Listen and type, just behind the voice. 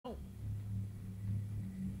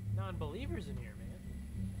non-believers in here, man.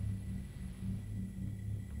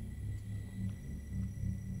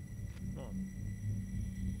 Oh.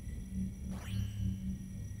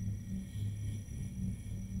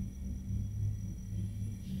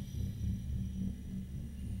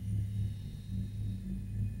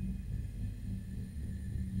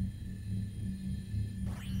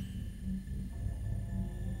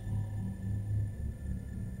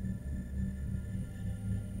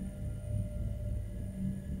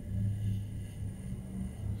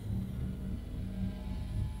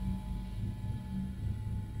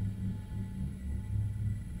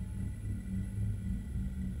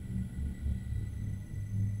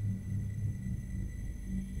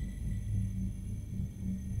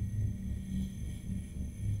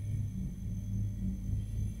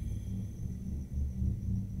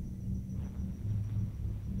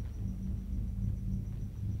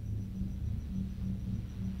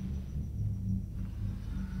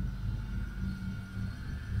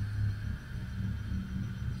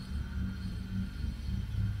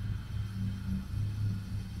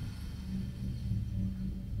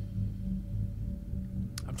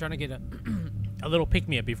 I'm trying to get a little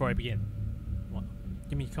pick-me-up before I begin. Well,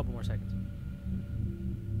 give me a couple more seconds.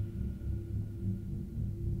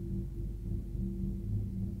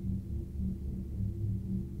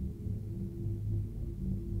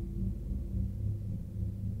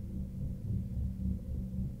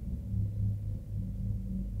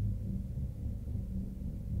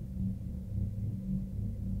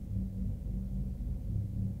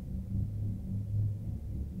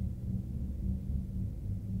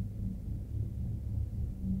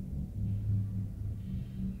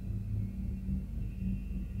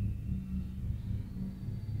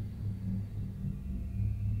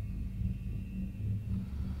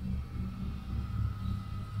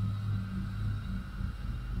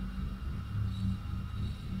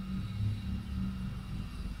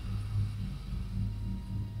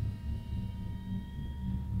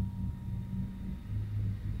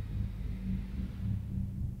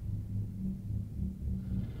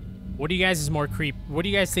 What do you guys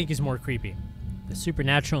think is more creepy? The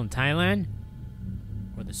supernatural in Thailand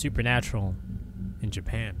or the supernatural in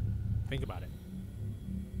Japan? Think about it.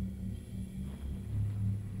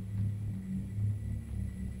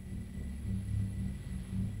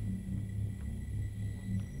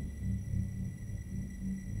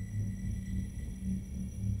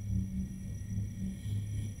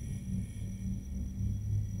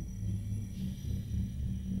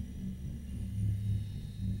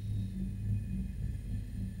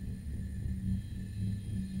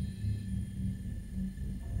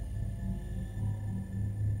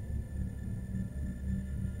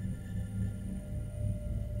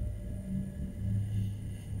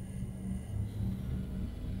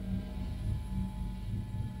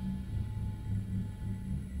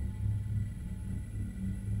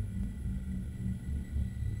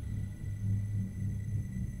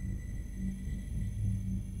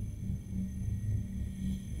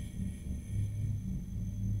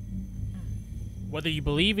 Whether you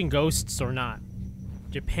believe in ghosts or not,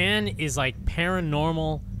 Japan is like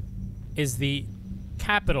paranormal, is the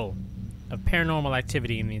capital of paranormal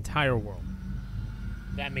activity in the entire world.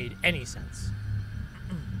 That made any sense.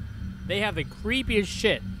 They have the creepiest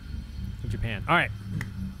shit in Japan. All right.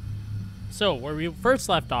 So where we first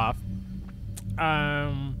left off,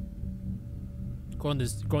 going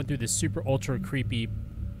through this super ultra creepy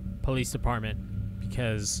police department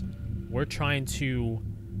because we're trying to.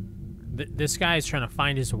 This guy is trying to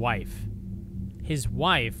find his wife. His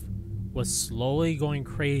wife was slowly going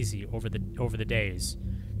crazy over the days.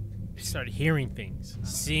 He started hearing things,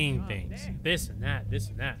 seeing things, this and that.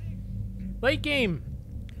 Late game.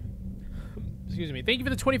 Excuse me. Thank you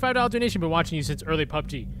for the $25 donation. Been watching you since early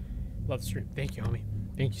PUBG. Love the stream. Thank you, homie.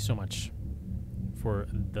 Thank you so much for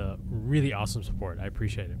the really awesome support. I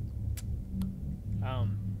appreciate it.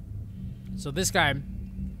 So this guy.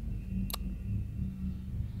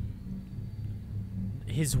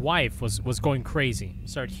 His wife was going crazy.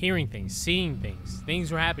 Started hearing things, seeing things.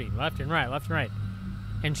 Things were happening left and right.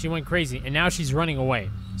 And she went crazy. And now she's running away.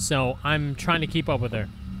 So I'm trying to keep up with her.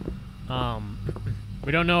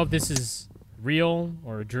 We don't know if this is real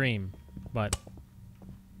or a dream, but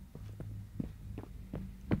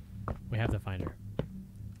we have to find her.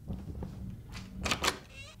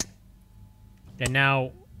 And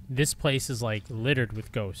now this place is like littered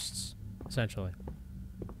with ghosts, essentially.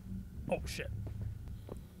 Oh shit.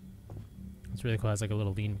 It's really cool. It has like a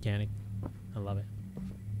little lean mechanic. I love it.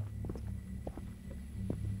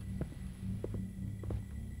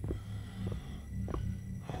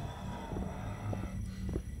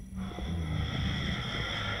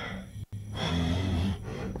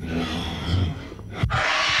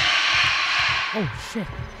 Oh shit.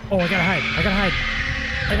 Oh, I gotta hide. I gotta hide.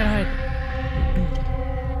 I gotta hide.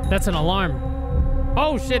 That's an alarm.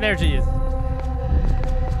 Oh shit, there she is.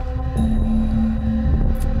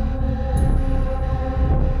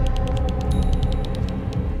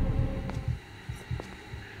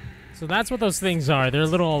 So that's what those things are. They're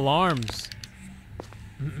little alarms.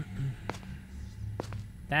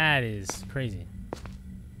 That is crazy.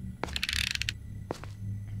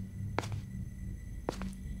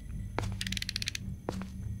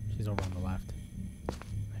 She's over on the left, I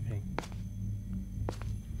think.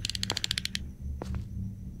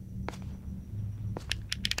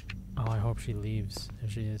 Oh, I hope she leaves. There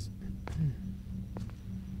she is.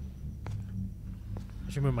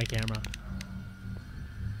 I should move my camera.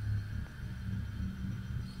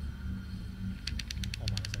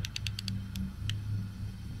 Hold on a sec.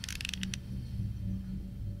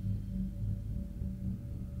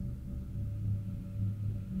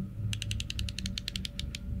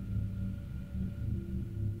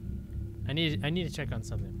 I need to check on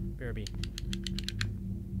something. BRB.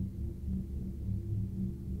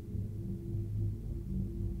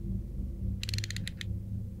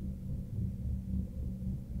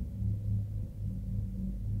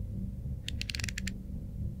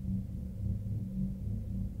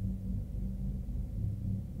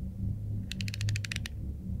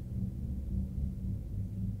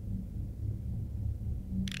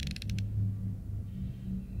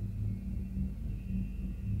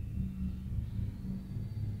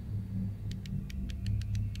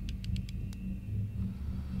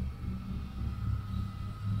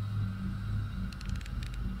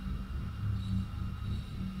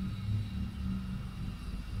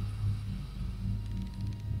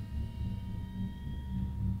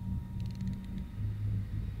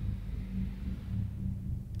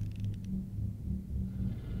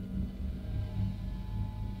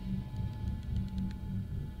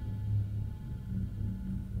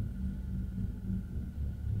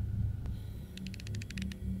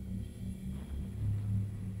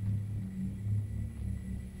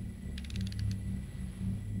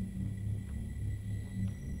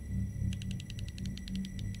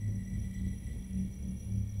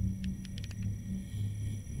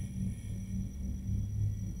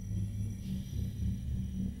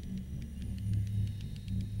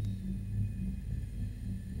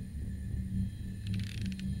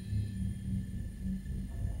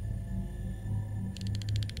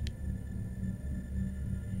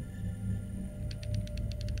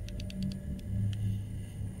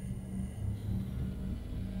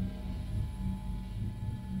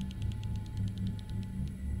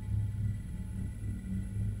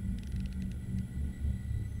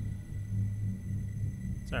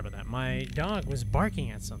 Sorry about that. My dog was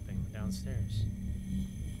barking at something downstairs.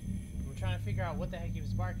 We're trying to figure out what the heck he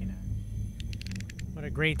was barking at. What a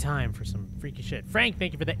great time for some freaky shit. Frank,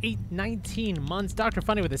 thank you for the 19 months. Dr.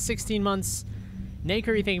 Funny with the 16 months.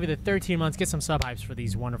 Nakery, thank you for the 13 months. Get some sub hypes for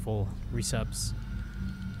these wonderful resubs.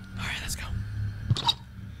 Alright, let's go.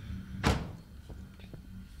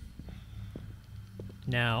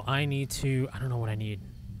 Now, I need to... I don't know what I need.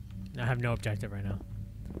 I have no objective right now.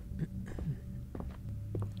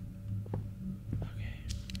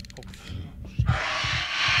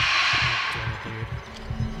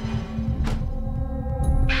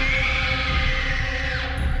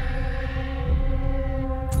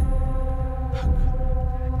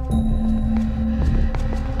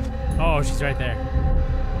 Oh, she's right there.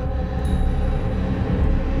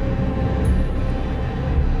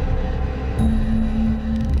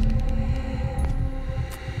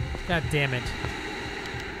 God damn it.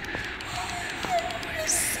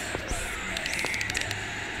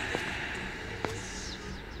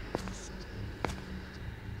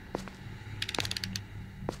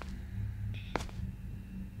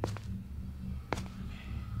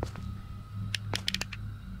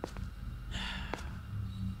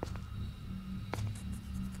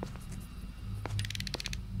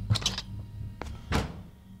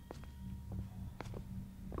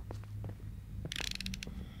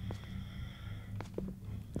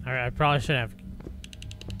 Alright, I probably shouldn't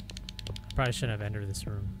have entered this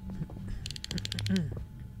room.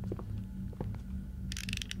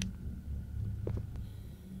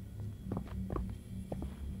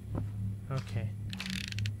 Okay.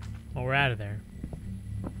 Well, we're out of there.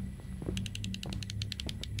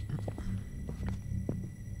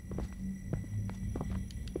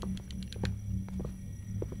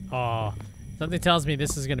 Oh, something tells me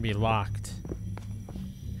this is going to be locked.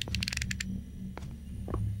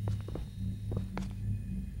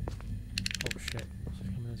 Oh shit. She's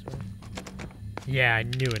coming this way. Yeah, I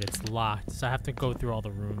knew it. It's locked. So I have to go through all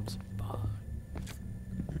the rooms. Fuck.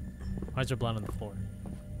 Why is there blood on the floor?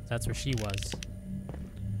 That's where she was.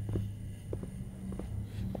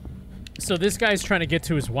 So this guy's trying to get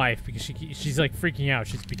to his wife because she's like freaking out.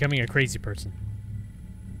 She's becoming a crazy person.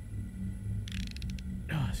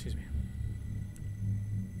 Oh, excuse me.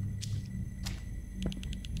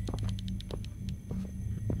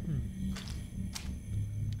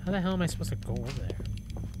 How the hell am I supposed to go over there?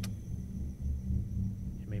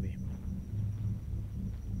 Maybe.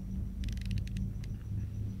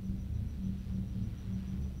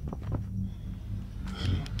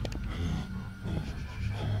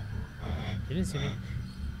 He didn't see me.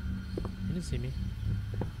 He didn't see me.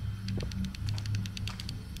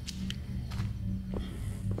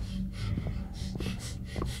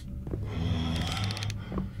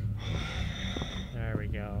 There we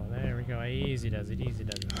go. There we go. Easy does it. Easy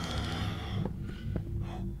does it.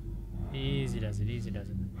 Easy does it. Easy does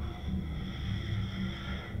it.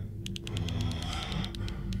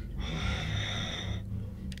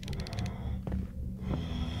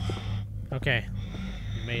 Okay.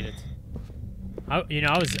 We made it. I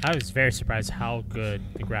was very surprised how good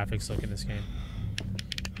the graphics look in this game.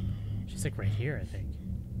 She's like right here, I think.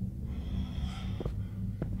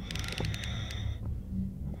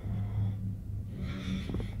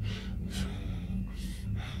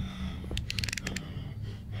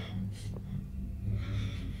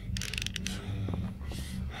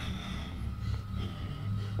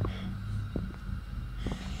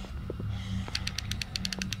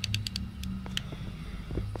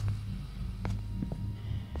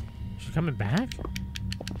 She coming back?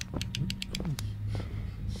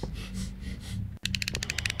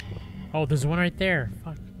 Oh, there's one right there.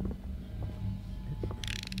 Fuck.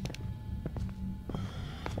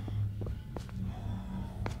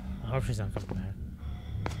 I hope she's not coming back.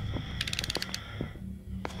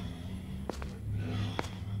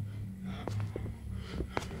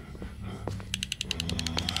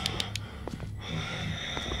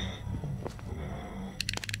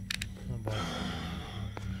 Oh boy.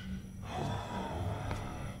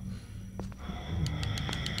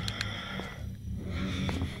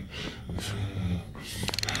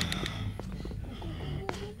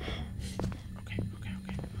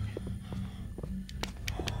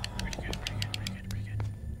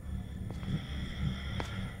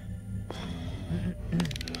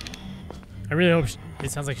 I really hope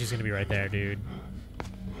it sounds like she's gonna be right there, dude.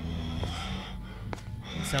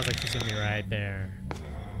 It sounds like she's gonna be right there.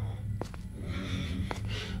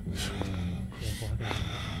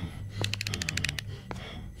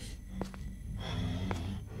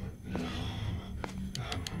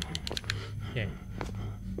 Yeah.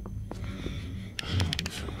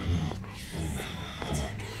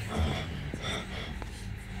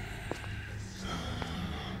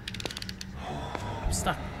 I'm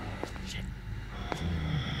stuck. Shit.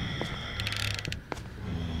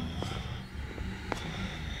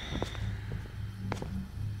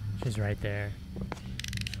 She's right there.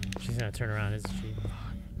 She's gonna turn around, isn't she?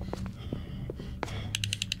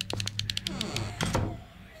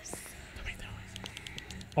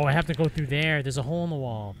 Oh, I have to go through there. There's a hole in the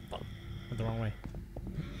wall. Fuck. Went the wrong way.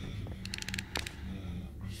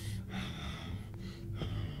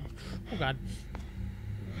 Oh, God.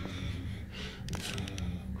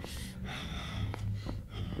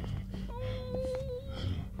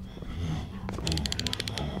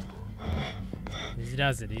 Easy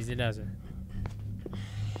does it. Easy does it.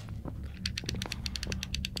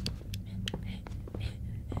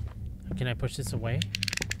 Can I push this away?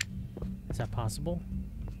 Is that possible?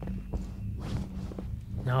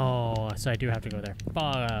 No, so I do have to go there.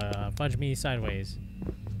 Fudge me sideways.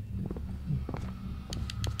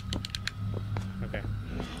 Okay.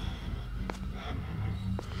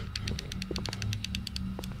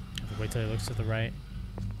 Have to wait till he looks to the right.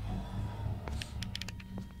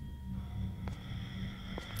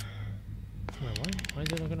 Wait, what? Why is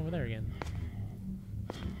he looking over there again?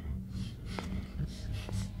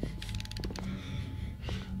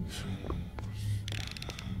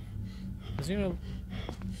 Is he gonna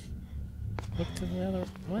look to the other?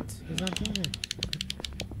 What? He's not doing it.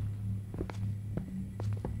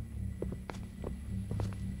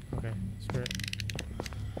 Okay, screw it.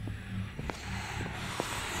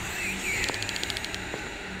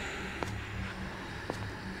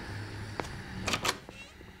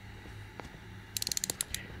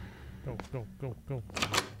 Go, go, go, go.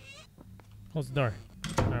 Close the door.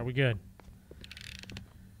 Alright, we good.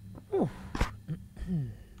 Whew.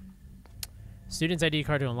 Student's ID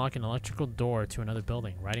card to unlock an electrical door to another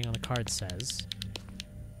building. Writing on the card says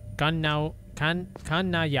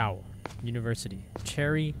Kannayao University.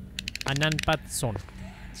 Cherry Ananpatson.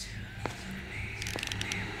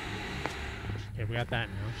 Okay, we got that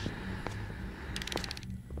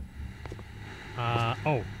now.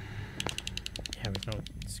 Oh. Yeah, we can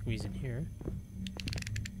squeeze in here.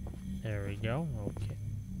 There we go. Okay.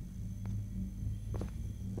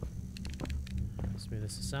 Let's move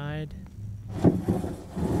this aside. Damn,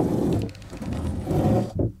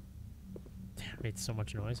 made so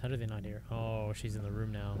much noise. How did they not hear? Oh, she's in the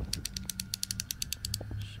room now.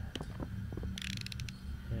 Shit.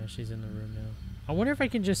 Yeah, she's in the room now. I wonder if I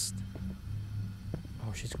can just...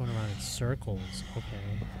 Oh, she's going around in circles. Okay.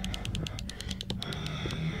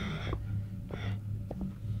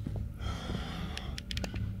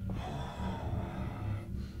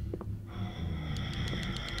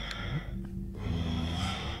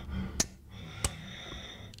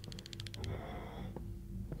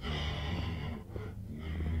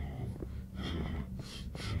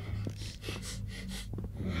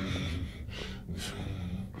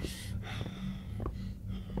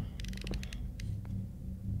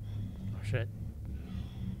 Shit.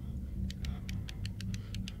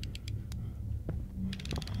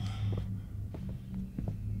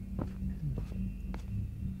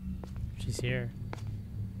 She's here.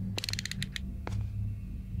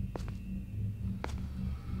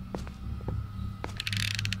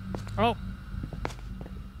 Oh!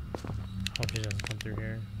 Hope she doesn't come through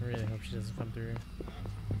here. I really hope she doesn't come through here.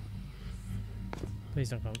 Please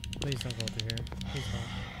don't come. Please don't go through here. Please don't.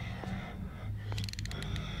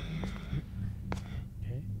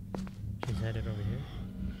 Okay. She's headed over here.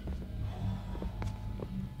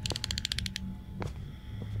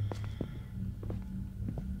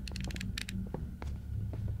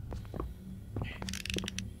 Okay.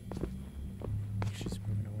 She's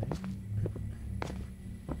moving away.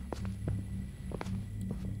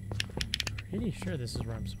 Pretty sure this is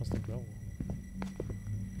where I'm supposed to go.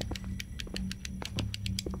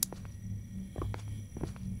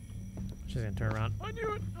 She's gonna turn around. I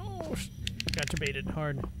knew it! Oh, got debated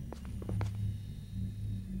hard.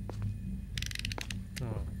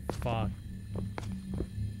 Oh, fuck.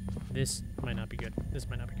 This might not be good. This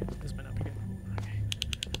might not be good. This might not be good. Okay.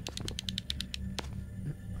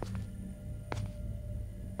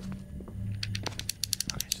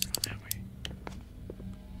 Okay, she's going that way.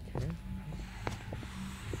 Okay.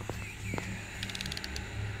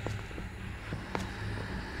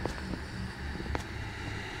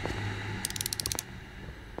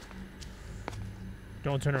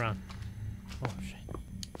 Don't turn around. Oh, shit.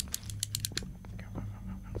 Go, go, go,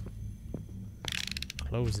 go, go.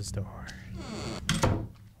 Close this door.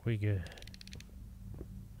 We good.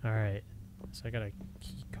 Alright. So I got a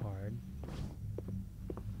key card.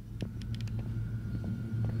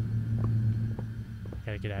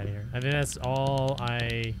 Gotta get out of here. I think that's all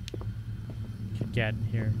I could get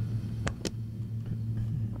here.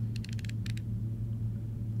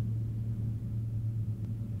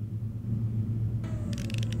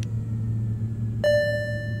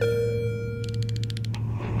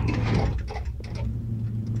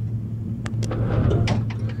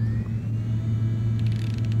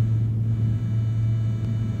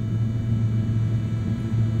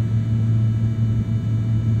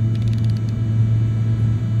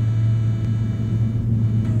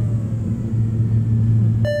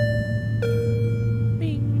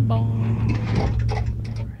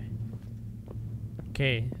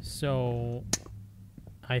 Okay, so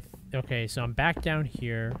okay, so I'm back down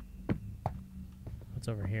here. What's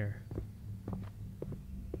over here?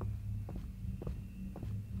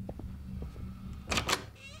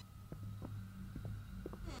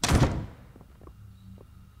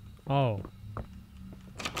 Oh.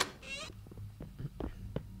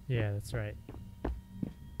 Yeah, that's right.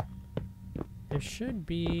 There should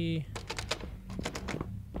be...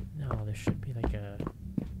 No, there should be like a...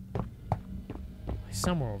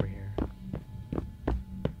 somewhere over here.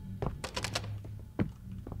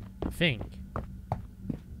 I think.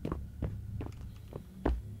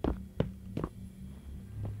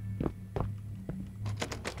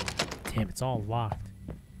 Damn, it's all locked.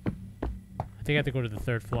 I think I have to go to the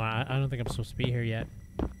third floor. I don't think I'm supposed to be here yet.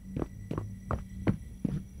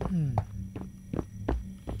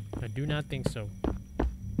 I do not think so.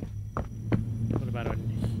 What about in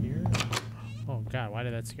here? Oh god, why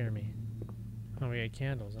did that scare me? Oh, we got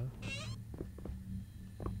candles, huh?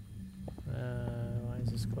 Why is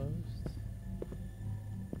this closed?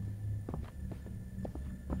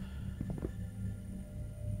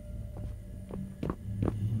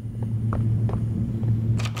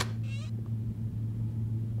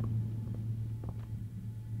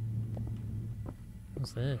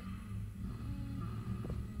 What's that?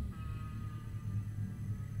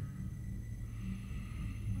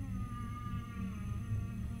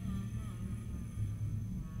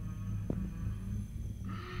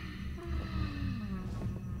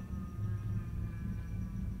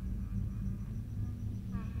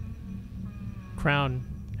 crown.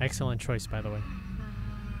 Excellent choice, by the way.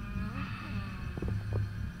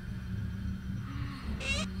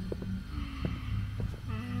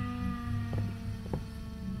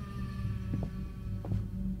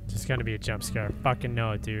 Just gonna be a jump scare. Fucking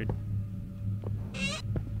know it, dude.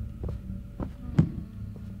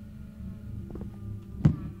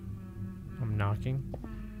 I'm knocking.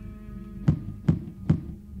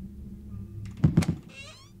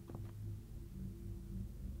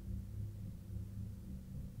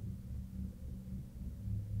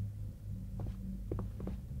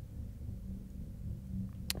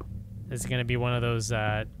 Is it gonna be one of those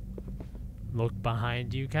look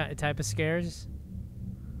behind you type of scares?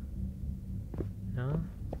 No?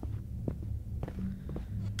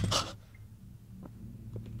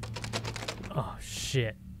 Oh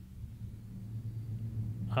shit.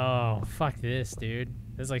 Oh, fuck this, dude.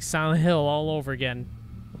 This is like Silent Hill all over again.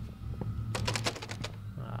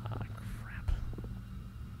 Ah, crap.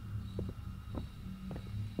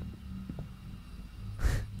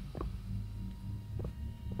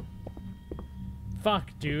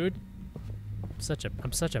 Fuck, dude.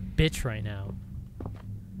 I'm such a bitch right now.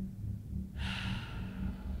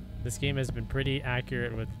 This game has been pretty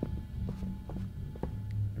accurate with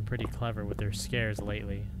and pretty clever with their scares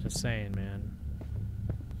lately. Just saying, man.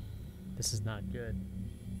 This is not good.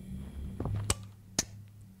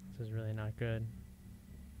 This is really not good.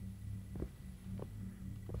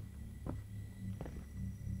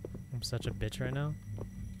 I'm such a bitch right now.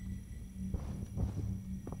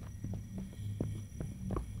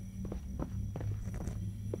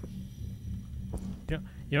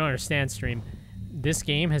 You don't understand, stream. This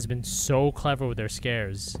game has been so clever with their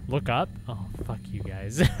scares. Look up. Oh, fuck you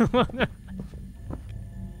guys. Alright,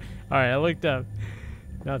 I looked up.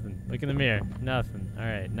 Nothing. Look in the mirror. Nothing.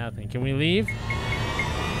 Alright, nothing. Can we leave?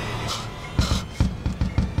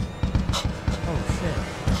 Oh, shit.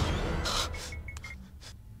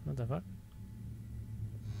 What the fuck?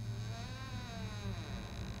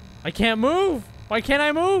 I can't move! Why can't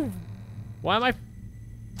I move? Why am I...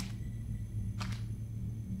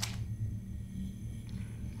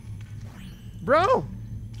 Bro!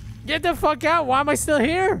 Get the fuck out! Why am I still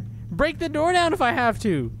here? Break the door down if I have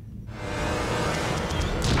to!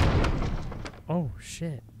 Oh,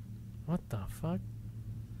 shit. What the fuck?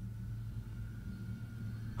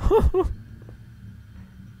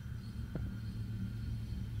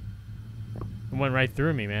 It went right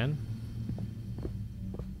through me, man.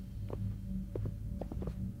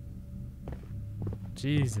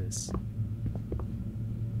 Jesus.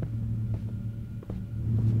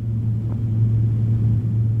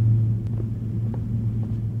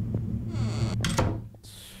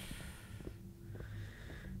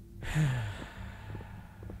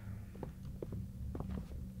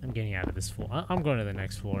 I'm getting out of this floor. I'm going to the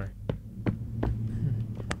next floor. I'm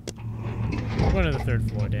going to the third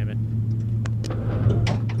floor, damn it.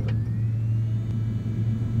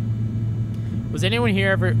 Was anyone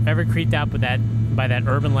here ever creeped out by that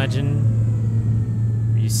urban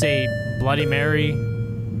legend? You say Bloody Mary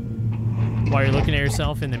while you're looking at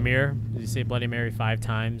yourself in the mirror. You say Bloody Mary 5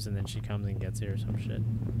 times and then she comes and gets you or some shit.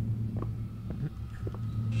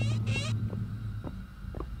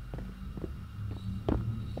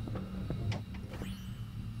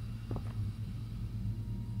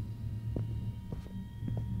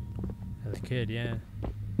 As a kid, yeah.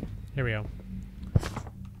 Here we go.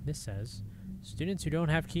 This says, students who don't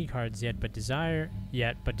have key cards yet but desire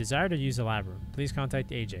to use the lab room, please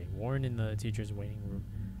contact AJ, Warren in the teacher's waiting room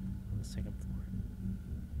on the second floor.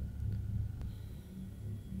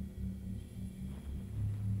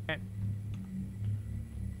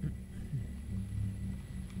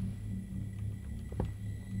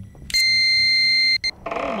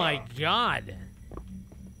 Oh my god!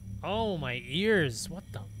 Oh, my ears! What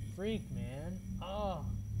the freak, man? Oh.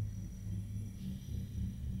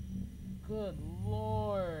 Good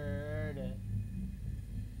lord.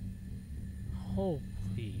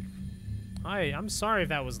 Holy. I'm sorry if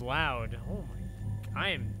that was loud. Oh my. I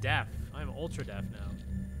am deaf. I'm ultra deaf now.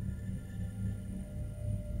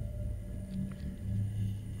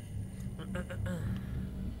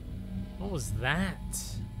 What was that?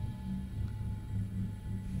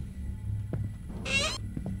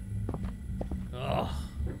 Ugh.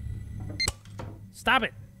 Stop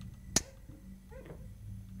it.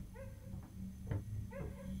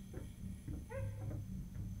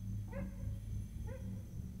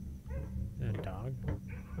 A dog?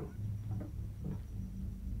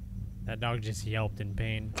 That dog just yelped in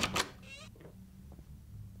pain.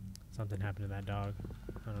 Something happened to that dog.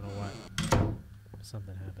 I don't know what.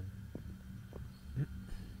 Something happened.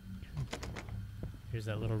 Here's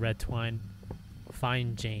that little red twine.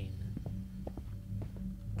 Find Jane.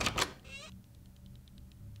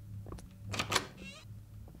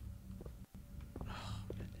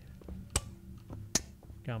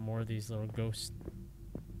 Got more of these little ghost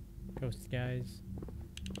guys.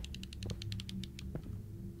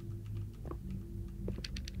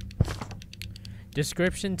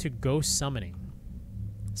 Description to ghost summoning.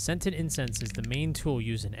 Scented incense is the main tool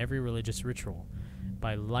used in every religious ritual.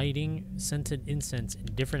 By lighting scented incense in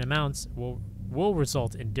different amounts will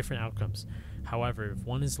result in different outcomes. However, if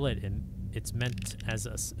one is lit, it's meant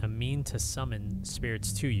as a mean to summon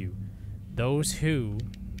spirits to you. Those who...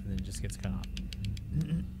 And then it just gets cut off.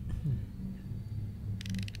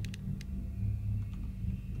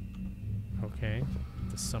 Okay.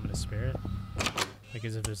 To summon a spirit. Like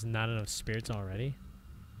as if there's not enough spirits already.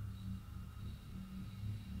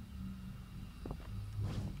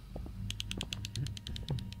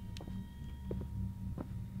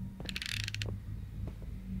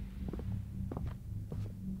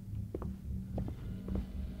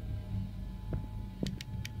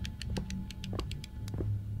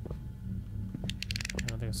 I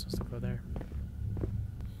don't think I'm supposed to go there.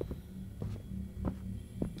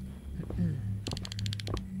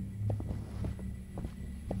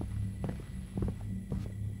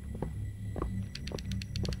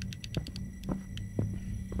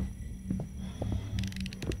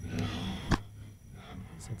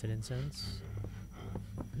 Incense.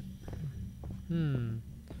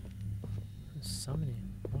 Summoning.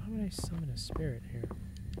 Why would I summon a spirit here?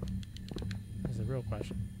 That's the real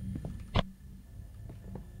question.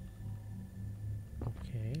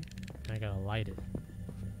 Okay. I gotta light it.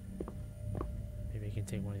 Maybe I can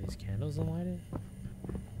take one of these candles and light it?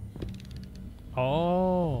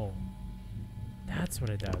 Oh! That's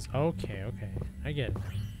what it does. Okay, okay. I get it.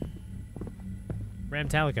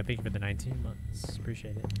 Ramtalica, thank you for the 19 months.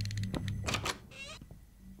 Appreciate it.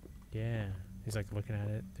 Yeah. He's like looking at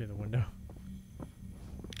it through the window.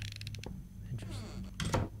 Interesting.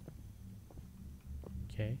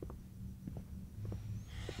 Okay.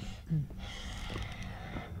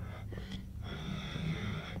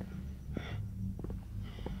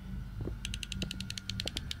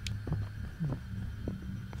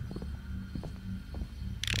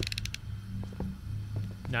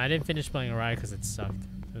 No, I didn't finish playing Orion because it sucked.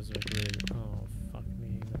 It was like really... Oh, fuck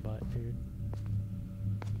me in the butt, dude.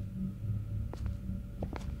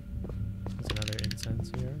 There's another incense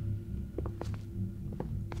here.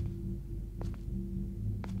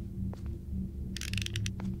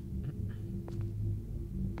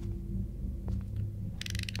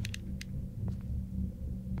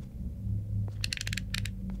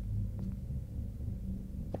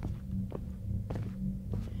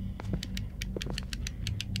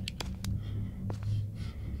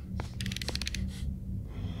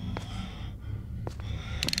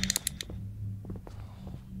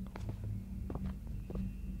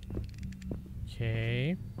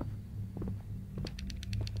 Okay.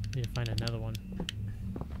 Need to find another one.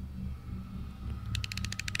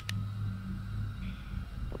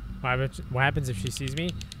 What happens if she sees me?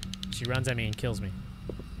 She runs at me and kills me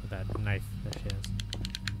with that knife that she has.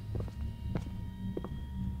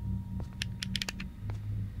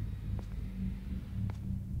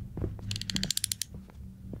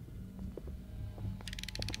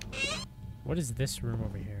 What is this room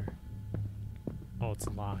over here? Oh, it's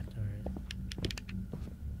locked. Alright.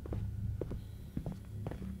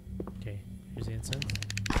 Okay, here's the incense.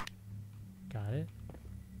 Got it.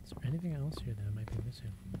 Is there anything else here that I might be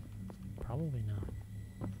missing? Probably not.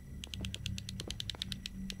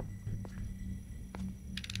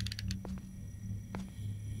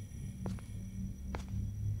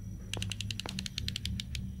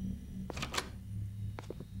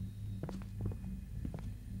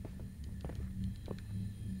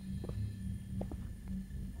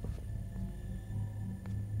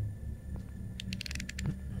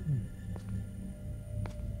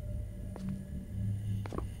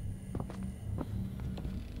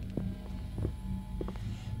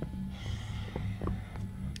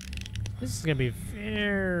 This is gonna be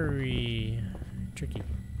very tricky.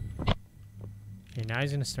 Okay, now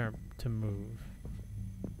he's gonna start to move.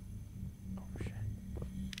 Oh shit.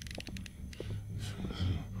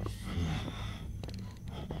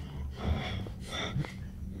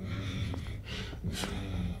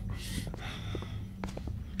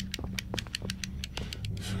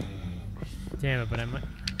 Damn it, but I might...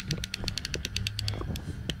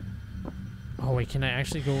 Oh wait, can I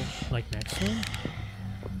actually go like next to him?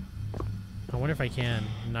 I wonder if I can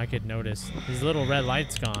not get noticed. His little red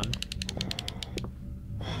light's gone.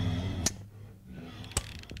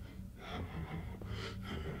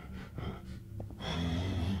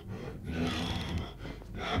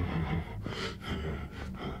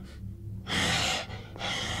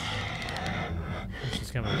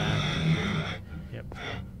 He's coming back. Yep.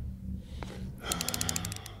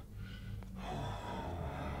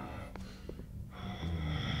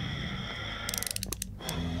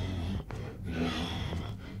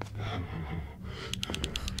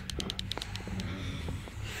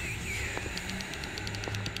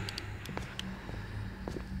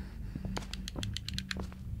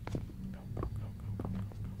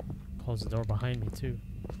 Close the door behind me too.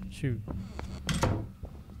 Shoot.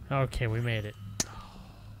 Okay, we made it.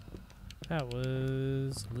 That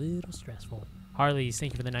was a little stressful. Harley's,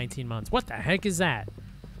 thank you for the 19 months. What the heck is that?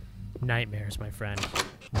 Nightmares, my friend.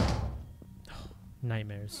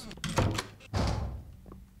 Nightmares.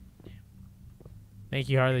 Thank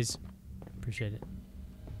you, Harley's. Appreciate it.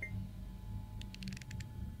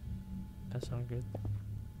 That sounds good.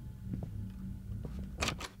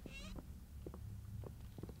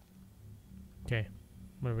 Okay,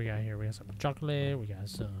 what do we got here? We got some chocolate, we got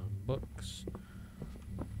some books.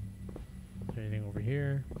 Is there anything over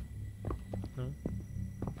here? No?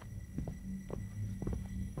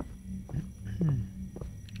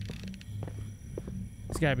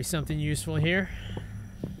 There's gotta be something useful here.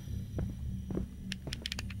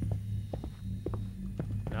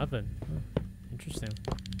 Nothing. Interesting.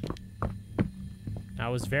 I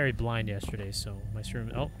was very blind yesterday, so my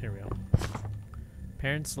stream. Oh, here we go.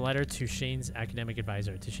 Parents' letter to Shane's academic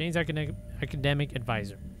advisor. To Shane's academic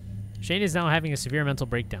advisor. Shane is now having a severe mental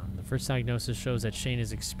breakdown. The first diagnosis shows that Shane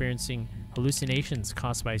is experiencing hallucinations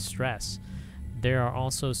caused by stress. There are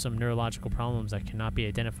also some neurological problems that cannot be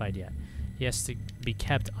identified yet. He has to be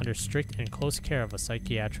kept under strict and close care of a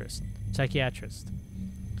psychiatrist.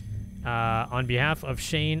 On behalf of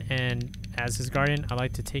Shane and as his guardian, I'd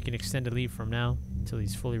like to take an extended leave from now until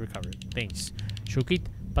he's fully recovered. Thanks. Shukit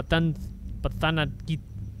Patanagit.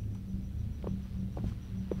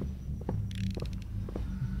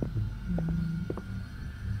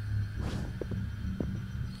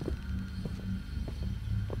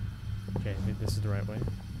 Okay, I think this is the right way.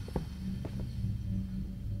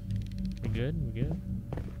 We good? We good?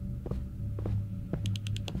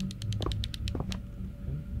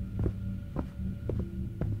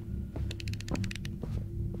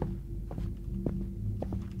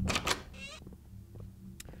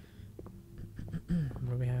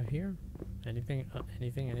 What do we have here? Anything?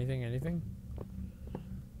 Anything?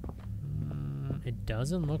 It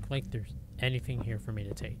doesn't look like there's anything here for me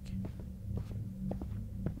to take.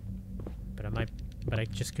 But I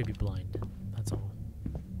just could be blind. That's all.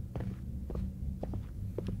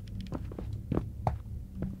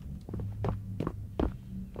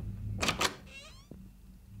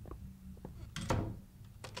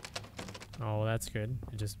 Oh, that's good.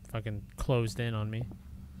 It just fucking closed in on me.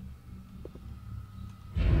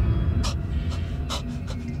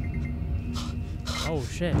 Oh,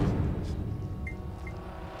 shit.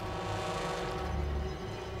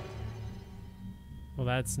 Well,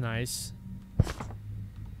 that's nice.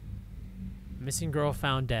 Missing girl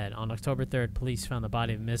found dead. On October 3rd, police found the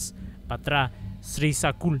body of Miss Patra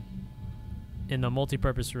Srisakul in the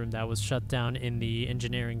multi-purpose room that was shut down in the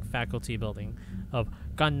engineering faculty building of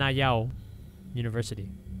Kanayao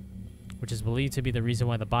University, which is believed to be the reason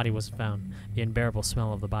why the body was found. The unbearable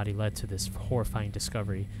smell of the body led to this horrifying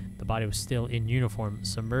discovery. The body was still in uniform,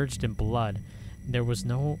 submerged in blood. There was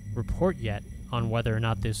no report yet on whether or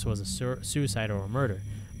not this was a suicide or a murder,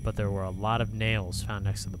 but there were a lot of nails found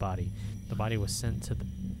next to the body. The body was sent to the...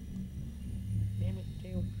 Damn it,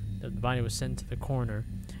 Jacob. The body was sent to the coroner,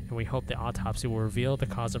 and we hope the autopsy will reveal the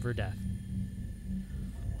cause of her death.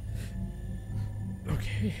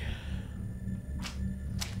 Okay.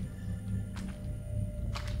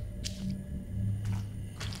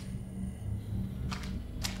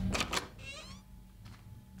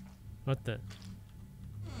 What the?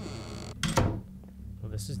 Well,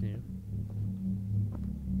 this is new.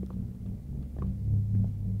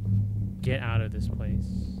 Get out of this place.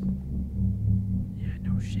 Yeah,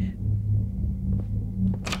 no shit.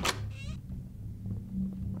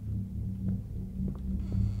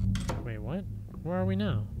 Wait, what? Where are we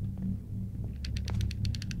now?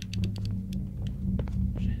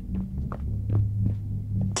 Shit.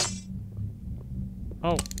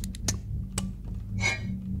 Oh.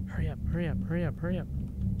 Hurry up, hurry up, hurry up, hurry up.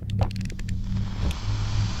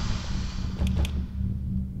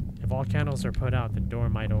 If all candles are put out, the door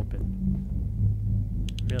might open.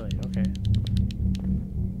 Really? Okay.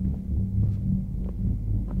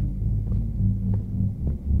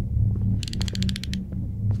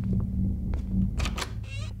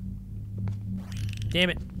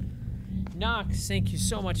 Damn it. Nox, thank you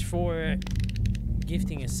so much for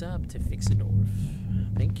gifting a sub to Fixadorf.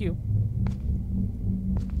 Thank you.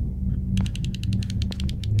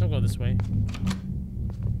 Don't go this way.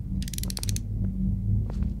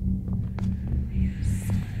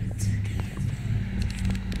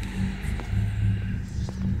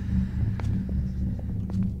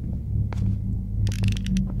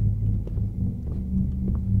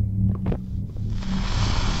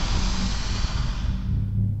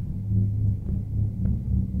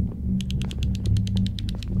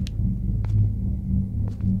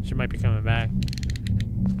 She might be coming back.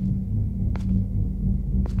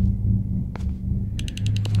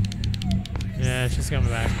 Yeah, she's coming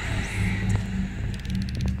back.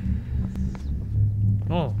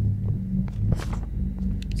 Oh.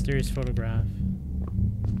 Mysterious photograph.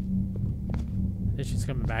 I think she's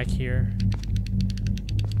coming back here.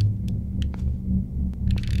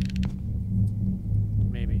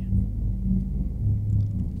 Maybe.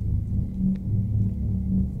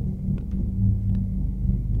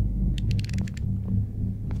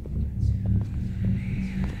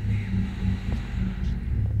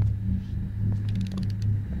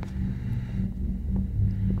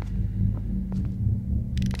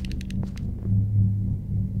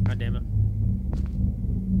 God damn it.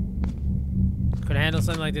 Could I handle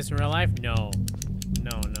something like this in real life? No.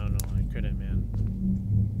 No, no, no. I couldn't, man.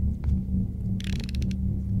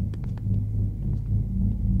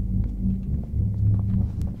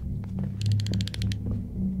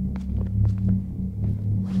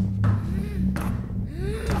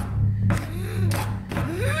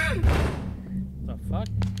 The fuck?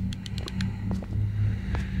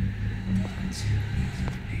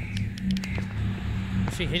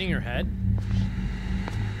 Is she hitting her head?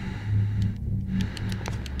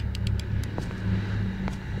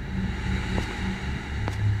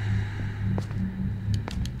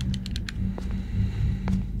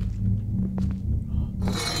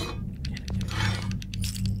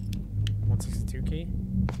 Key.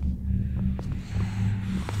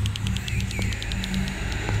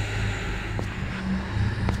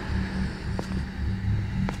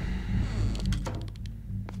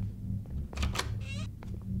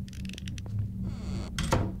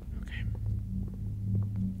 Okay.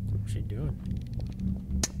 What's she doing?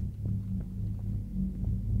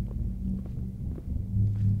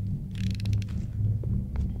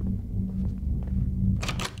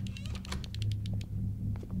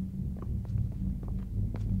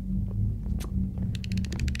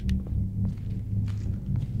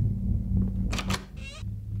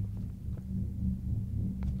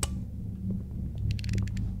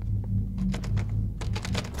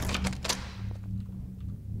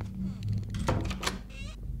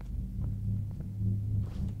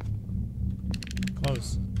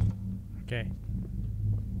 Close. Okay.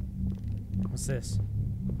 What's this?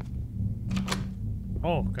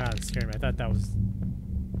 Oh god, it scared me. I thought that was...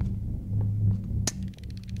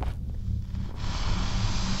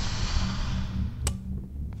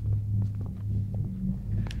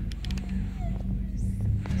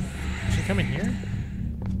 Is she coming here?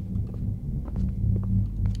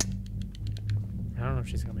 I don't know if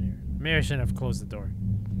she's coming here. Maybe I shouldn't have closed the door.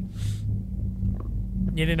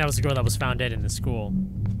 You didn't know it was the girl that was found dead in the school.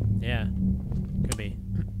 Yeah. Could be.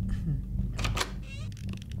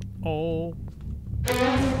 Oh.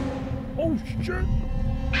 Oh, shit.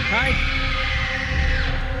 Hi.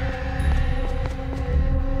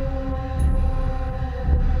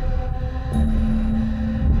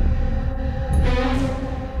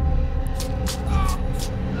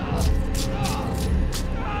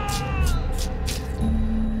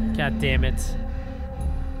 God damn it.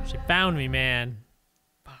 She found me, man.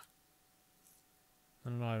 I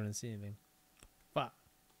don't know, I didn't see anything. Fuck.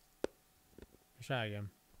 Let's try again.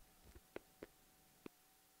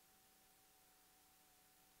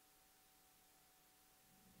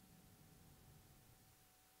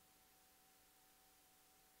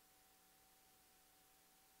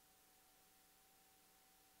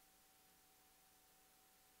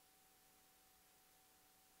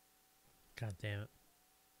 God damn it.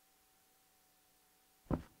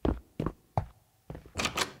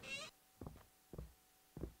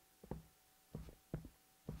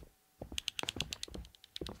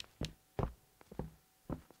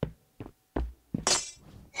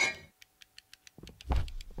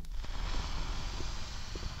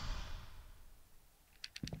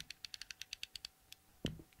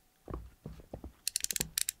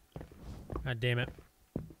 God damn it.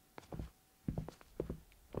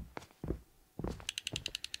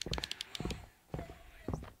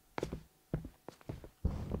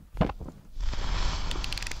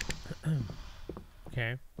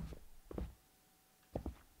 Okay.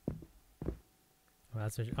 Oh,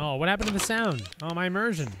 that's a, oh, what happened to the sound? Oh, my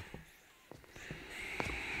immersion.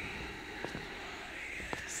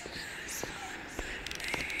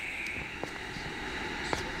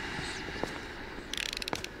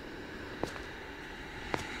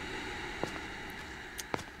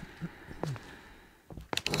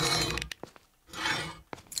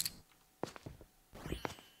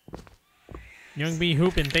 Young B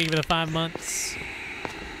Hoopin, thank you for the 5 months.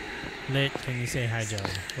 Lit, can you say hi, Jelly?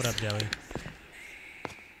 What up, Jelly?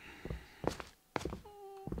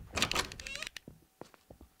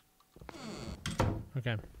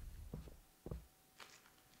 Okay.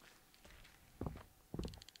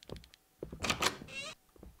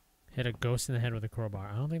 Hit a ghost in the head with a crowbar.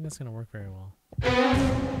 I don't think that's gonna work very well. Oh,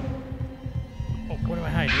 where do I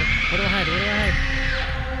hide? Where do I hide? Where do I hide?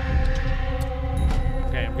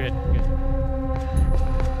 Okay, I'm good. I'm good.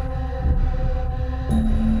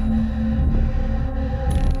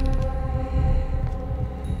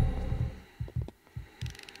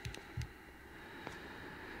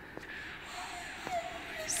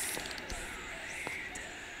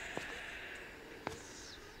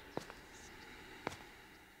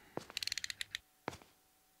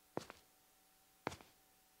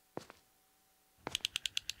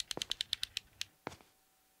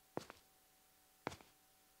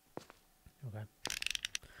 Okay.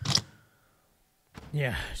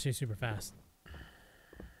 Yeah, she's super fast.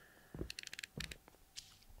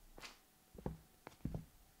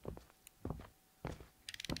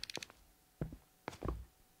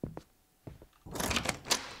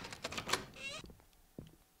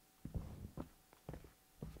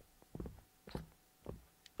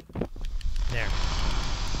 There.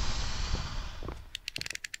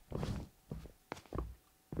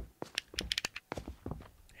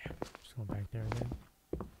 Just going back there again.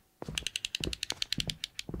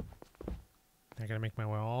 I gotta make my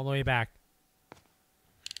way all the way back.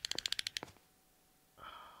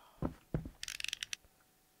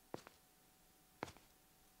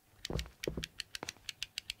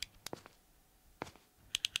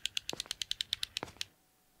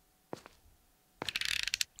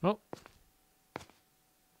 Oh.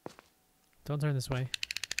 Don't turn this way.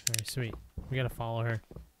 Very sweet. We gotta follow her.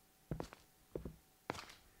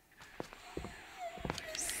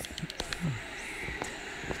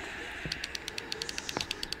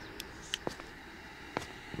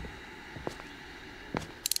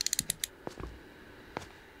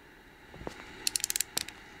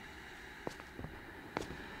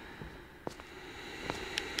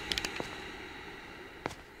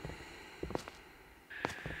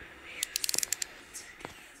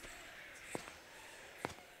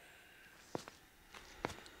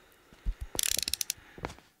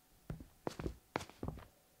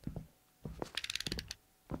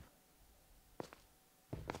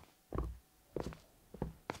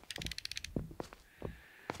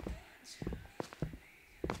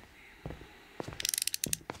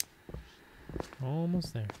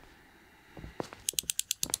 Almost there.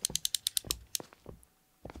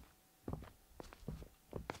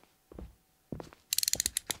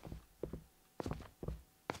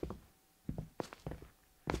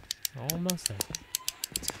 Almost there.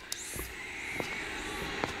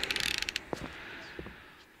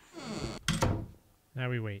 Now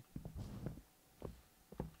we wait.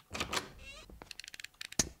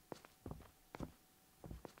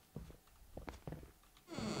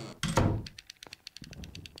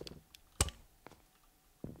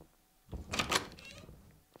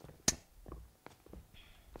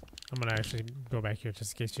 I'm gonna actually go back here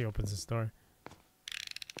just in case she opens this door.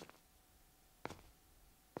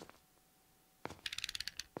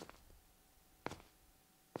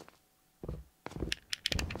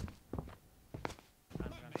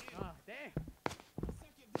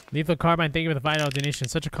 Lethal Carbine, thank you for the $5 donation.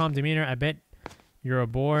 Such a calm demeanor. I bet you're a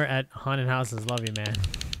bore at haunted houses. Love you, man.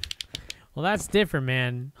 Well, that's different,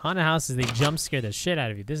 man. Haunted houses, they jump scare the shit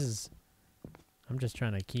out of you. This is... I'm just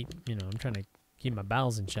trying to keep, you know, I'm trying to keep my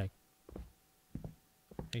bowels in check.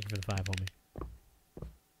 Thank you for the 5, homie.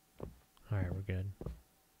 Alright, we're good.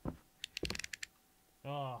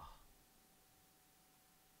 Oh.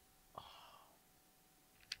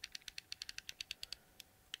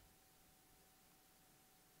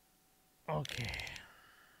 Okay.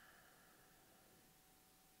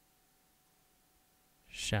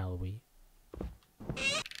 Shall we?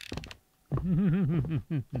 We made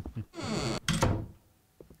it.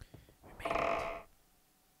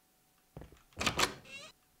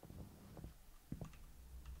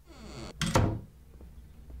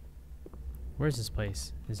 Where's this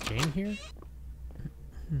place? Is Jane here?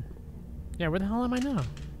 Yeah, where the hell am I now?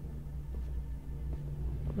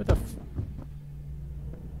 Where the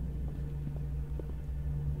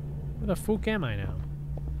fuck am I now?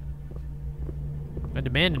 I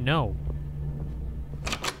demand to know.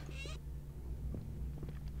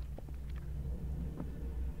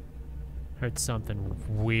 Heard something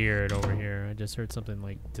weird over here. I just heard something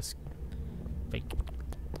like just like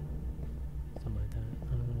something like that.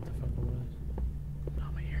 I don't know what the fuck it was.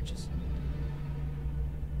 Oh, my ear just.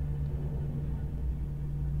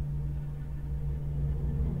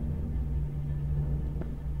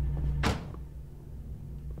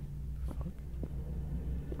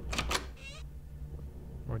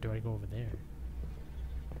 do I go over there?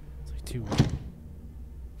 It's like too.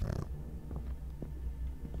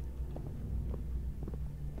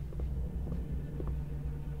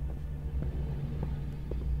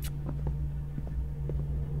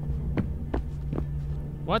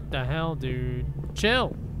 What the hell, dude?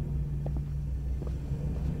 Chill.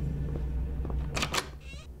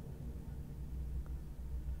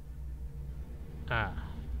 Ah.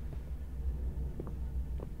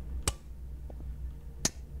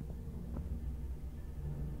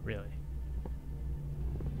 Really?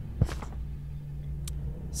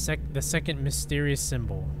 The second mysterious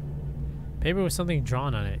symbol. Paper with something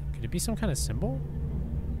drawn on it. Could it be some kind of symbol?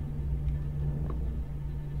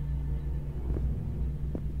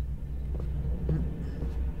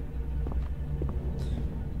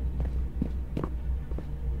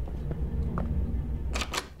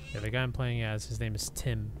 The guy I'm playing as, his name is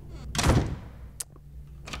Tim.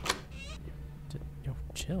 Yo,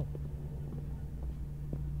 chill.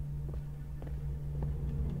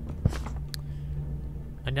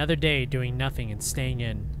 Another day doing nothing and staying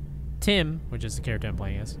in. Tim, which is the character I'm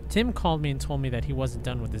playing as, Tim called me and told me that he wasn't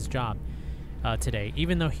done with his job today,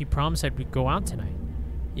 even though he promised that we'd go out tonight.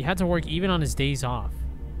 He had to work even on his days off.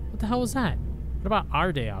 What the hell was that? What about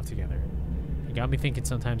our day off together? It got me thinking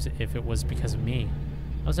sometimes if it was because of me.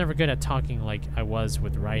 I was never good at talking like I was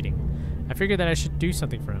with writing. I figured that I should do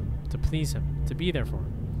something for him, to please him, to be there for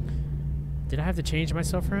him. Did I have to change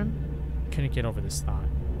myself for him? Couldn't get over this thought.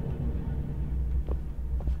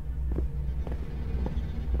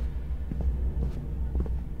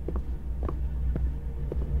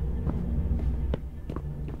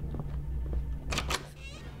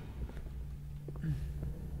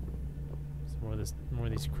 More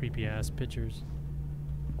of these creepy ass pictures.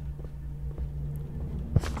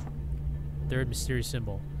 Third mysterious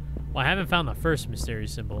symbol. Well, I haven't found the first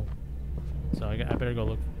mysterious symbol, so I better go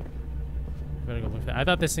look. I better go look for that. I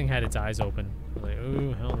thought this thing had its eyes open. I was like,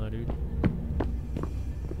 oh hell no, dude.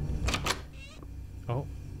 Oh, well,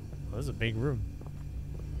 this is a big room.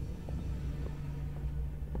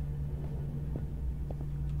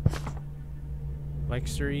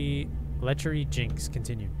 Lechery Jinx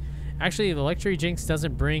continued. Actually, the Lechery Jinx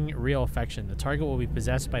doesn't bring real affection. The target will be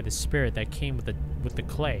possessed by the spirit that came with the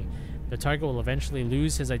clay. The target will eventually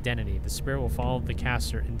lose his identity. The spirit will follow the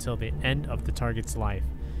caster until the end of the target's life.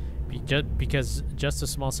 Because just a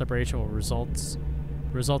small separation will result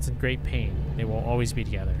in great pain. They will always be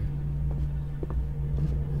together.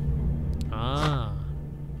 Ah.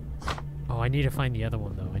 Oh, I need to find the other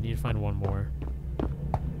one, though. I need to find one more.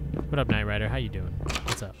 What up, Knight Rider? How you doing?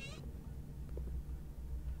 What's up?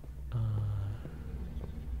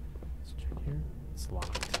 Let's check here. It's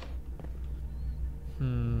locked.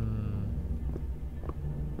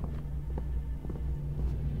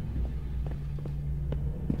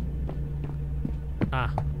 Ah,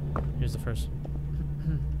 here's the first.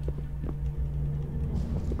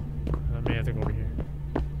 I may have to go over here.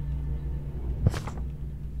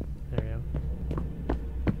 There we go.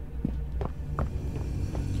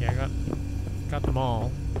 Okay, I got them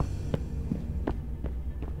all.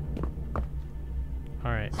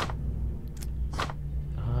 All right.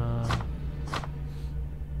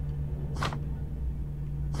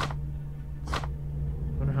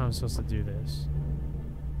 Wonder how I'm supposed to do this.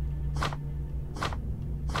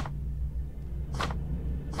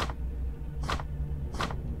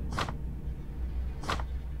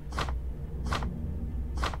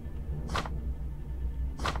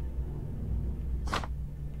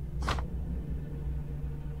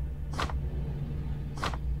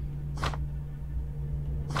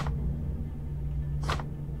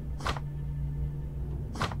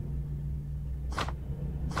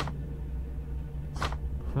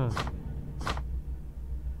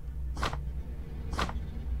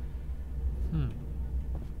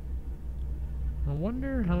 I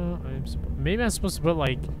wonder how maybe I'm supposed to put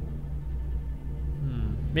like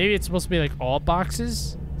maybe it's supposed to be like all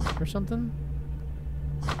boxes or something.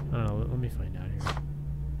 I don't know. Let me find out here.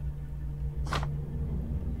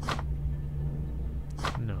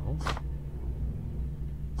 No.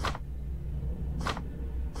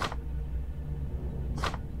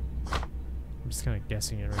 I'm just kind of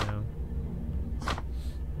guessing it right now.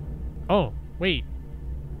 Oh, wait.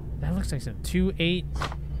 That looks like something. 28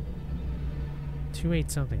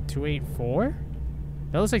 something. 284?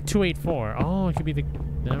 That looks like 284. Oh, it could be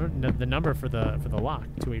the number for the lock.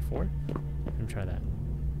 284. Let me try that.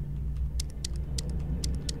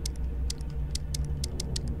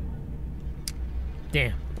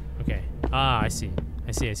 Damn. Okay. Ah, I see.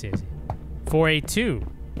 I see. 482.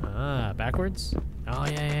 Ah, backwards? Oh,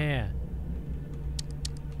 yeah.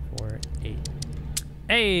 48.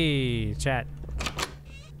 Hey, chat.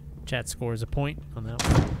 Chat scores a point on that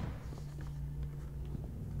one.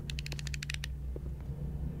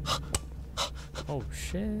 Oh,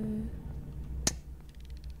 shit.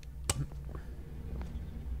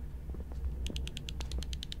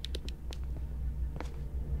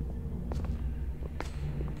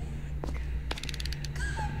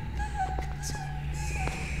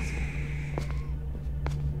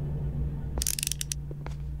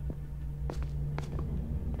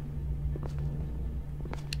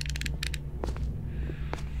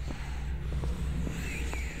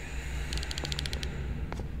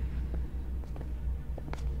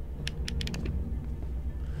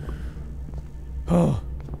 Oh.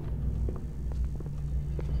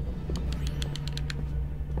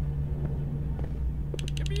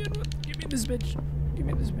 Give me this bitch. Give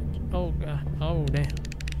me this bitch. Oh, God. Oh, damn.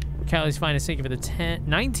 Callie's finest. Thank you for the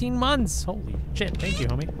 19 months. Holy shit. Thank you,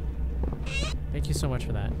 homie. Thank you so much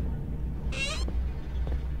for that.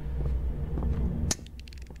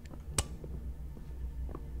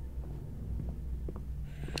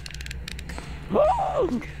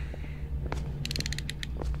 Oh!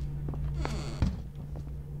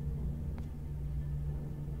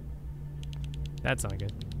 That's not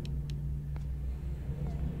good.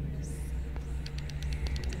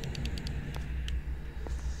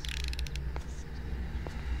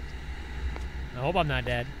 I hope I'm not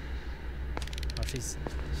dead. Oh, she's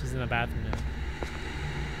in the bathroom now.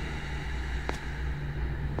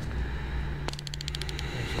 Yeah,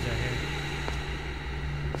 she's right here.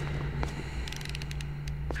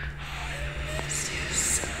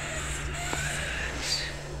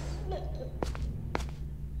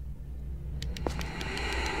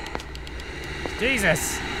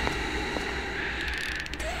 Jesus!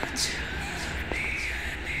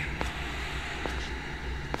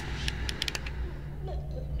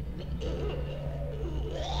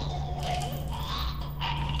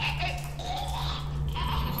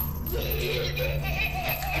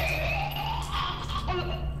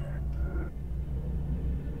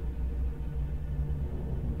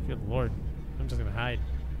 Good lord. I'm just gonna hide.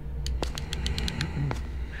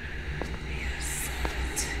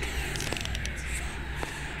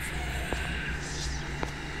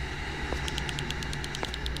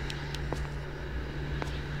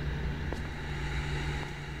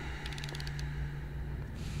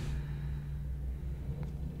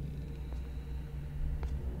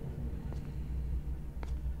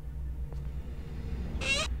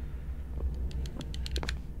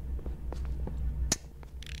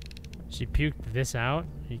 She puked this out?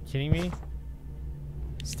 Are you kidding me?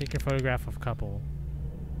 Sticker photograph of couple.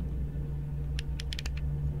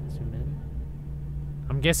 Zoom in.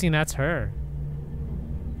 I'm guessing that's her.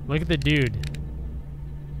 Look at the dude.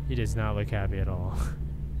 He does not look happy at all.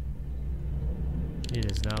 He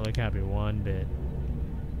does not look happy one bit.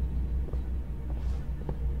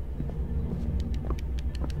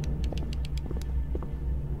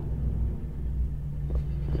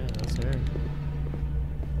 Yeah, that's her.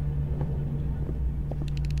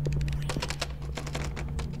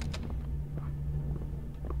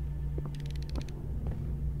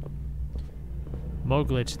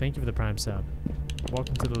 Moglitch, thank you for the Prime sub.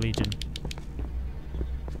 Welcome to the Legion.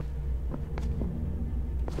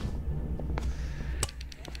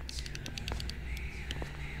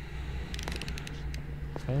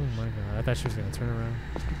 Oh my god, I thought she was gonna turn around.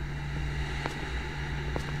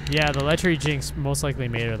 Yeah, the lechery jinx most likely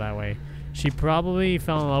made her that way. She probably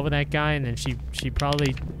fell in love with that guy, and then she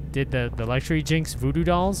probably did the lechery jinx voodoo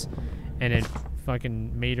dolls, and it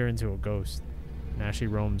fucking made her into a ghost. Now she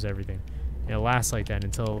roams everything. It lasts like that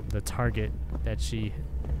until the target that the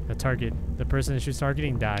person that she's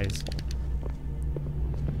targeting dies.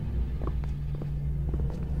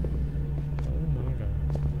 Oh my god.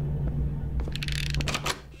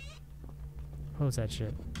 Close that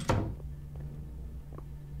shit.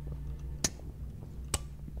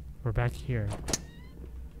 We're back here.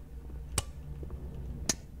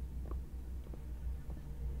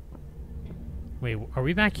 Wait, are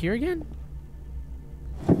we back here again?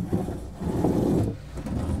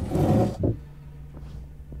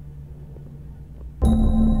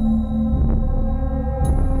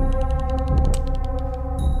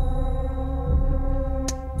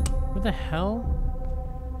 What the hell?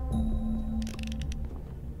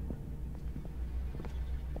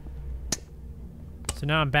 So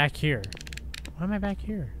now I'm back here. Why am I back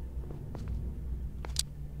here?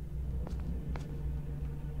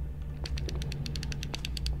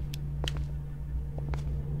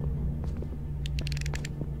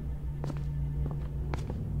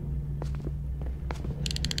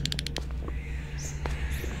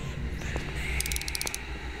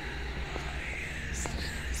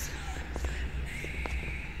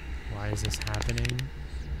 is this happening?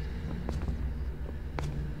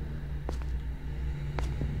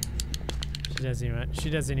 She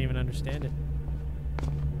doesn't even understand it.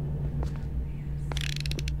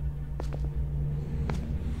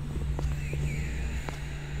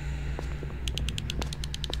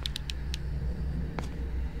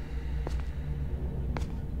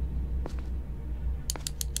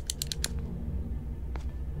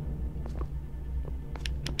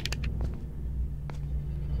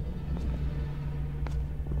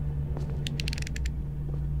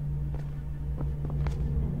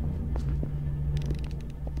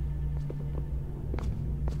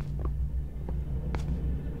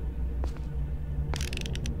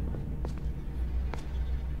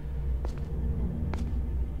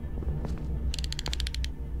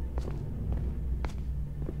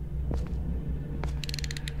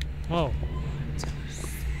 Whoa.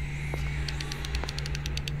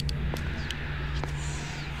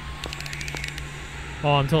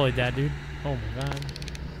 Oh, I'm totally dead, dude. Oh my god.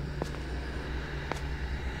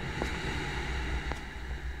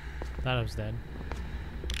 Thought I was dead.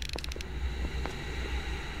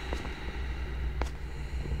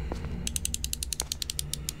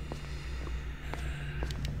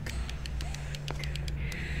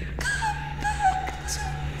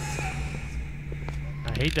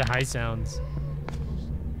 I hate the high sounds.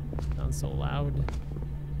 Sounds so loud.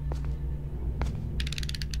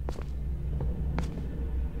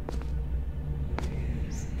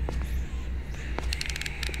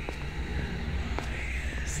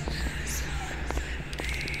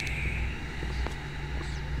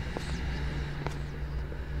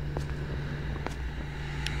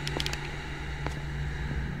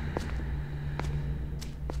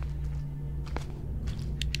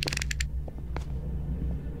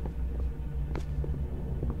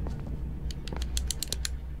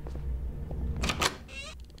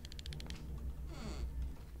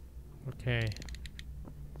 Okay.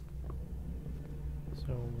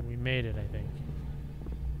 So we made it, I think.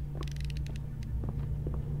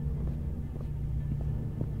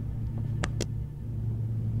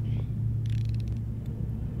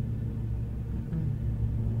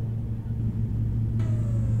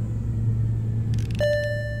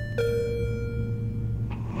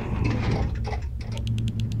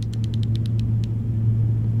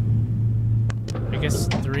 I guess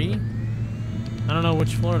 3? I don't know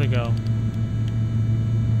which floor to go.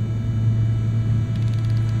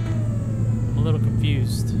 I'm a little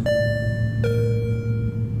confused.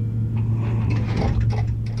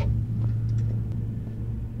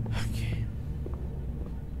 Okay.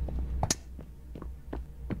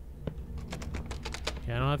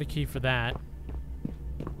 Yeah, I don't have the key for that.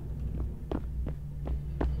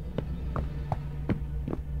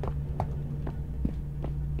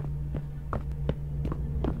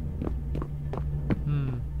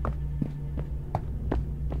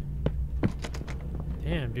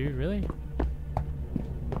 Damn, dude, really?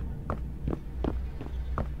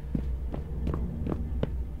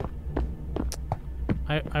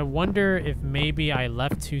 I wonder if maybe I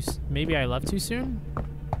left too soon?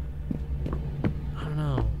 I don't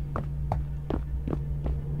know.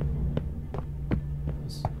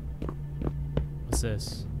 What's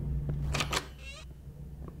this?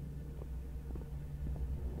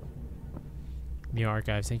 The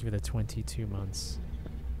archives, thank you for the 22 months.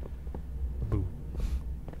 Boo.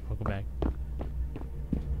 Welcome back.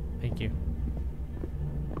 Thank you.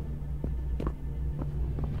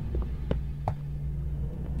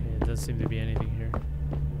 Okay, it doesn't seem to be anything here.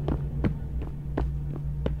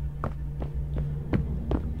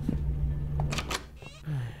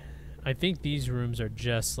 I think these rooms are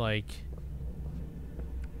just like...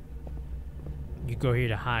 You go here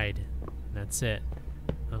to hide. And that's it.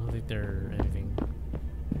 I don't think they're anything...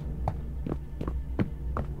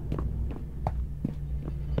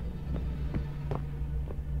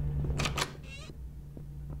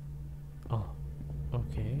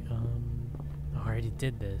 I already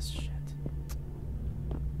did this. Shit.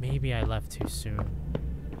 Maybe I left too soon.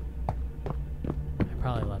 I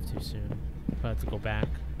probably left too soon. I'll have to go back.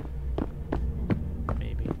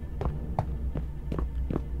 Maybe.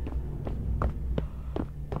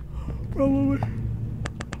 Probably.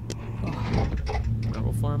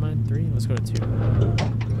 What floor am I? 3? Let's go to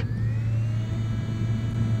 2.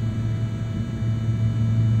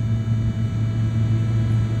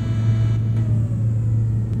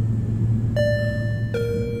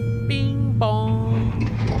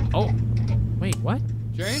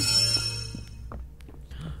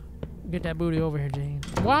 Get that booty over here, Jane.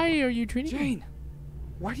 Why are you treating me? Jane,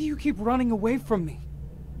 why do you keep running away from me?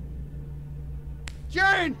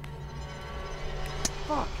 Jane!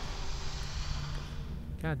 Fuck.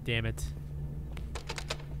 God damn it.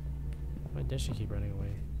 Why does she keep running away?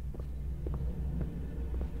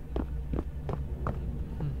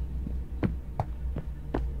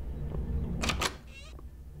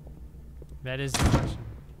 That is the question.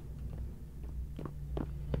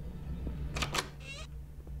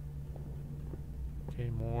 Okay,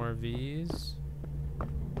 more of these.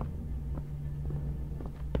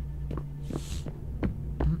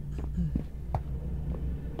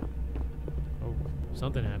 Oh,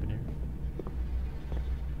 something happened here.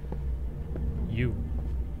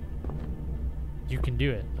 You can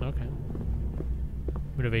do it. Okay.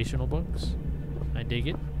 Motivational books. I dig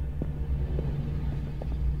it.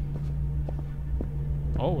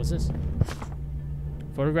 Oh, what's this?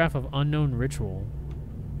 Photograph of unknown ritual.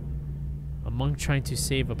 A monk trying to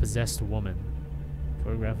save a possessed woman.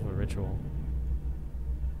 Photograph of a ritual.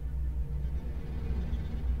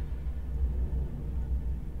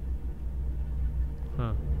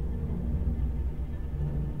 Huh.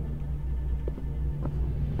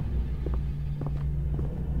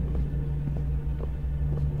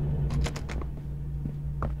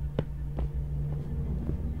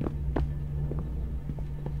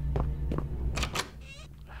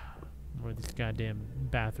 More of these goddamn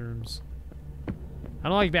bathrooms. I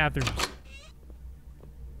don't like bathrooms.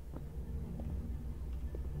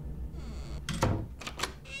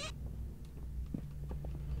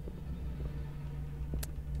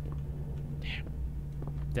 Damn.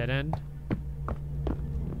 Dead end.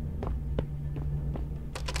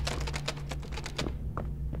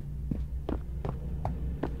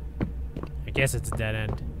 I guess it's a dead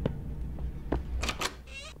end.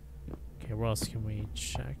 Okay, where else can we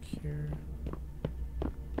check here?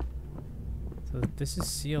 So this is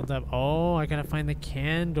sealed up. Oh, I gotta find the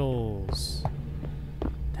candles.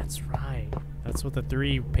 That's right. That's what the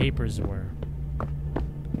 3 papers were.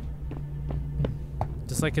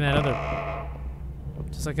 Just like in that other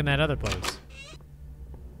place.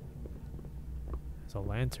 There's a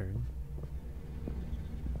lantern.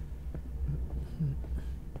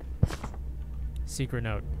 Secret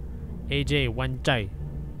note. AJ Wenjai.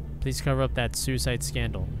 Please cover up that suicide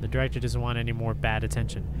scandal. The director doesn't want any more bad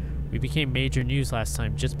attention. We became major news last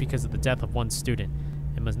time just because of the death of one student.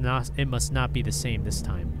 It must not be the same this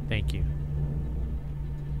time. Thank you.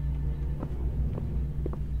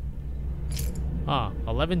 Ah,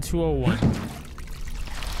 11201.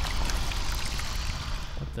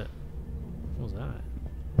 What was that?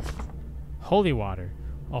 Holy water.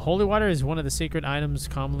 A holy water is one of the sacred items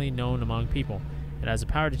commonly known among people. It has the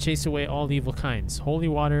power to chase away all evil kinds. Holy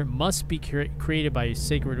water must be created by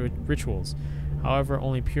sacred rituals. However,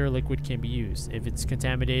 only pure liquid can be used. If it's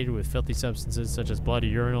contaminated with filthy substances such as blood or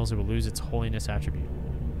urinals, it will lose its holiness attribute.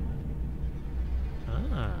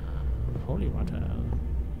 Ah, holy water.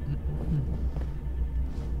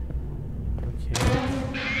 Okay.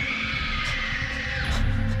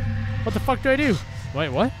 What the fuck do I do? Wait,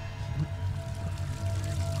 what?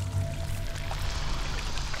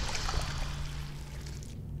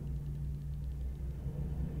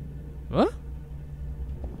 What?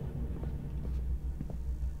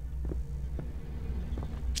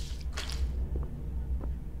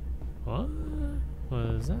 What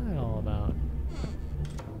was that all about?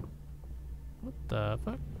 What the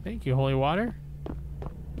fuck? Thank you, holy water.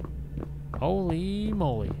 Holy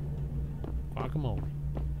moly. Guacamole.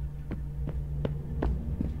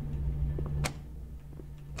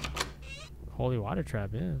 Holy water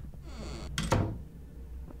trap, yeah.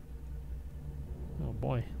 Oh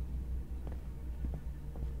boy.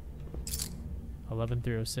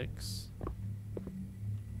 11306.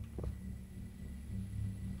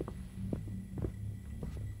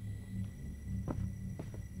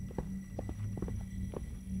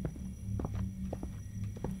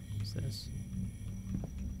 What's this?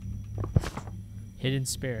 Hidden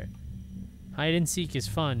spirit. Hide and seek is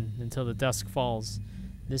fun until the dusk falls.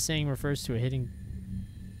 This saying refers to a hidden...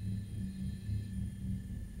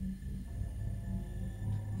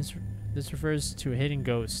 This refers to a hidden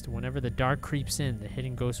ghost. Whenever the dark creeps in, the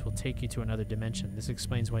hidden ghost will take you to another dimension. This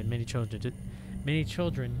explains why many children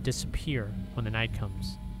disappear when the night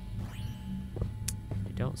comes.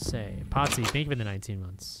 You don't say. Potsy, thank you for the 19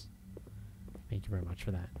 months. Thank you very much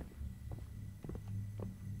for that.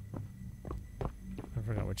 I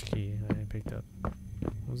forgot which key I picked up.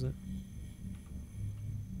 What was it?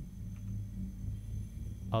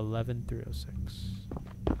 11306.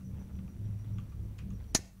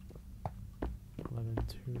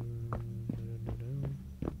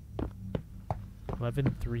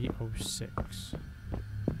 11306.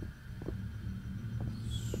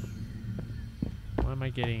 Why am I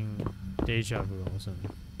getting deja vu all of a sudden?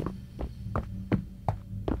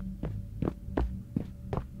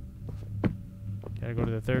 Gotta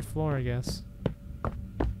go to the 3rd floor, I guess.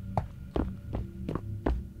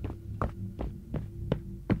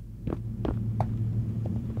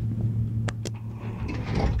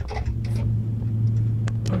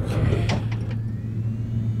 Okay.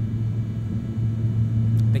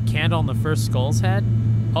 The candle on the first skull's head?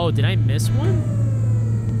 Oh, did I miss one?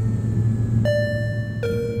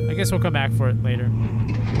 I guess we'll come back for it later.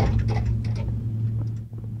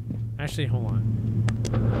 Actually, hold on.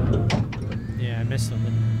 Yeah, I missed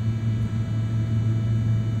something.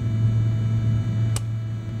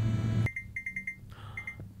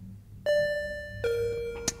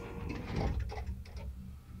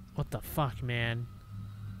 What the fuck, man?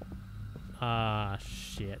 Ah,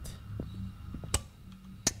 shit.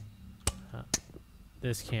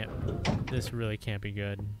 This really can't be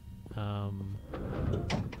good.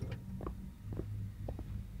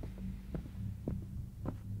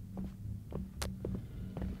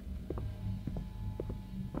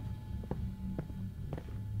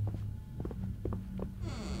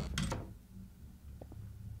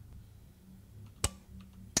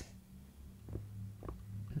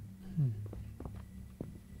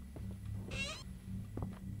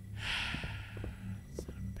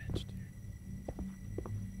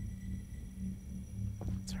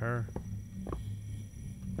 Her.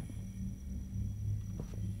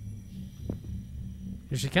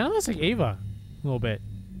 She kind of looks like Ava a little bit.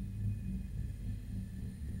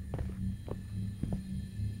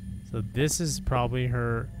 So this is probably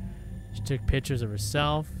her. She took pictures of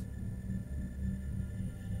herself.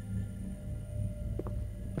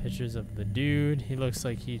 Pictures of the dude. He looks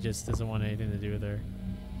like he just doesn't want anything to do with her.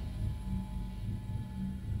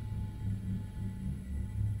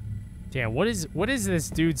 Damn, what is this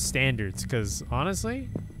dude's standards? Because honestly,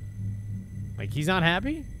 like, he's not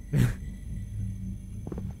happy.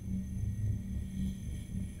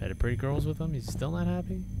 Had a pretty girls with him. He's still not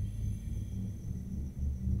happy.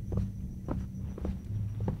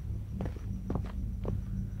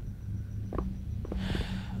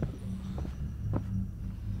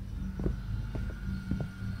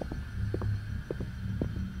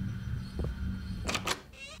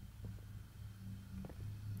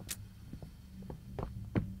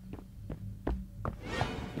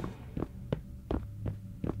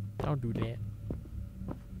 Don't do that.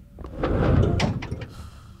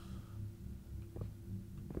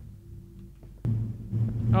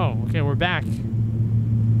 Oh, okay, we're back.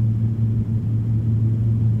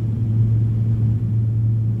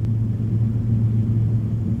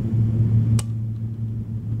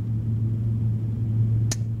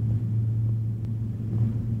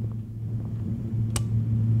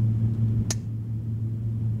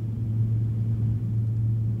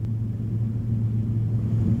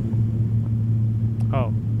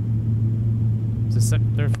 Oh. It's the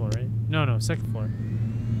 3rd floor, right? No, 2nd floor.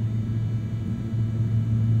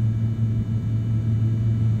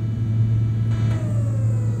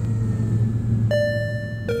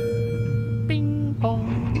 Bing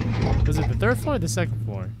bong. Was it the 3rd floor or the 2nd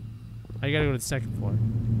floor? I gotta go to the 2nd floor.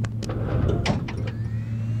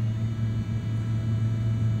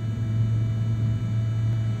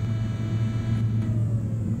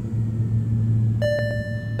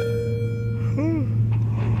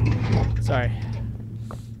 Sorry.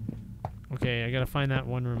 Okay, I gotta find that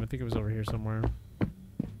one room. I think it was over here somewhere.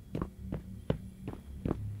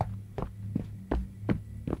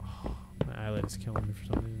 Oh, my eyelid is killing me for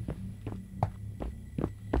some reason.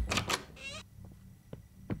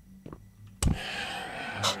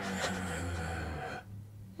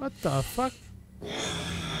 What the fuck?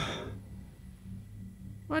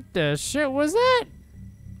 What the shit was that?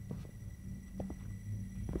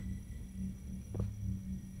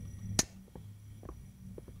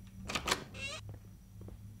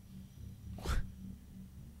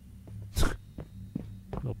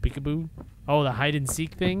 Little peekaboo. Oh, the hide and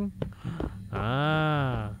seek thing?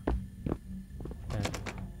 Ah.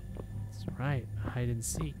 That's right. Hide and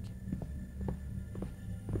seek.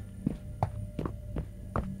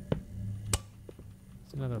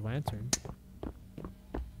 It's another lantern.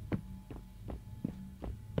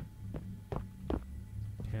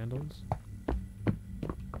 Candles.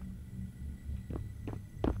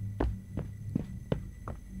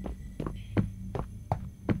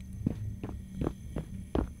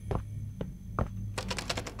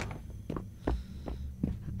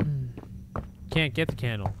 Can't get the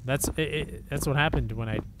candle. That's that's what happened when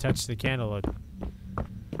I touched the candle.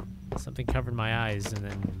 Something covered my eyes, and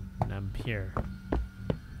then I'm here.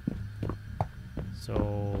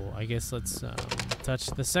 So I guess let's touch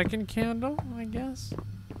the 2nd candle, I guess.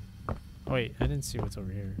 Oh wait, I didn't see what's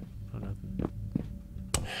over here. Oh, nothing.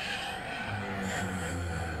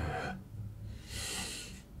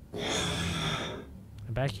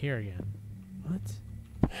 back here again. What?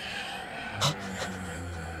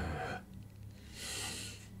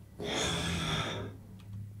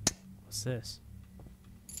 What's this?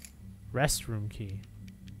 Restroom key.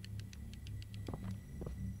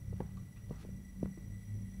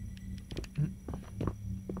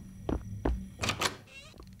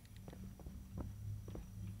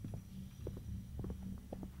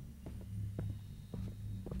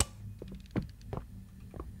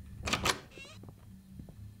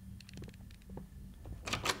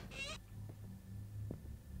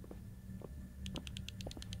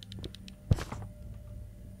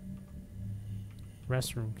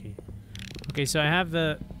 Restroom key. Okay, so I have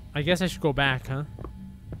the... I guess I should go back, huh?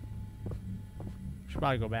 Should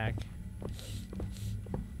probably go back.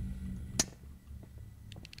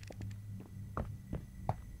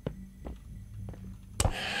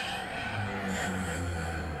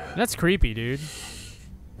 That's creepy, dude.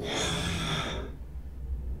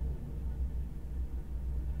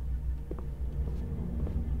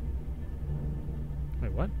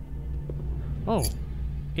 Wait, what? Oh.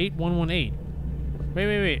 8118.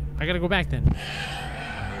 Wait. I gotta go back then.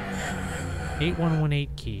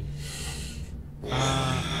 8118 key.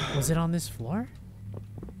 Was it on this floor?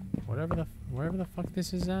 Wherever the fuck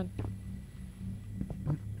this is at?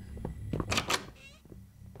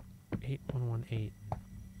 8118.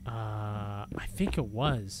 I think it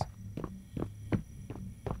was.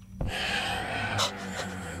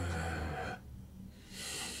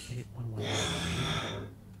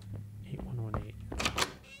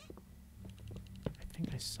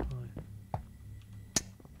 I saw it.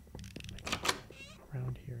 Like,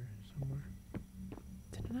 around here somewhere.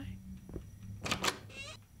 Didn't I?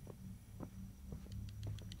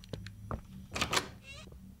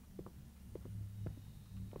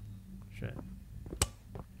 Shit.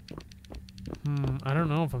 I don't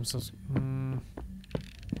know if I'm so...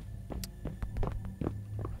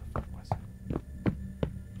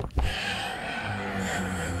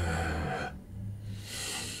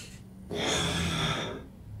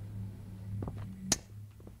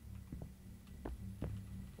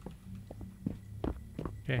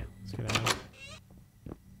 Okay, let's get out.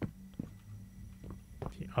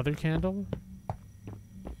 The other candle?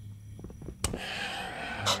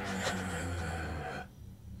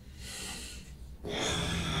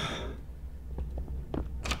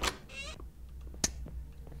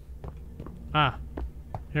 Ah,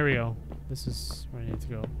 here we go. This is where I need to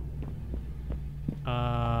go.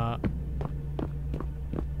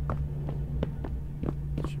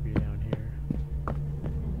 It should be down here.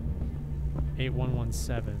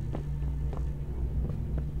 8117.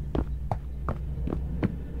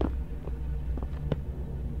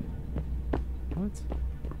 What?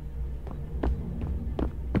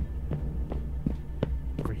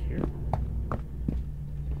 Over here?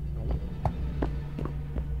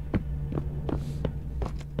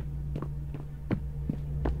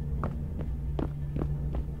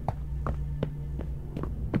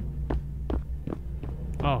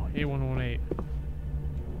 Oh, 8118.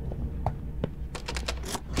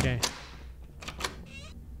 Okay.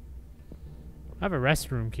 I have a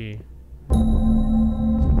restroom key.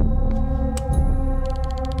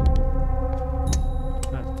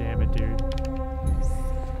 God damn it, dude.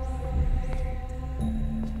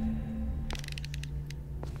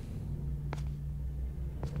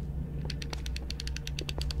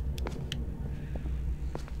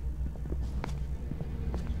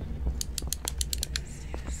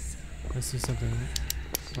 Let's see something.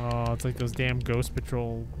 Oh, it's like those damn Ghost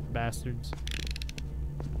Patrol bastards.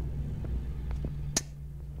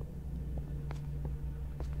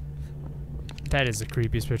 That is the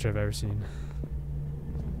creepiest picture I've ever seen.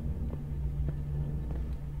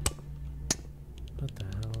 What the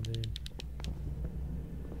hell, dude?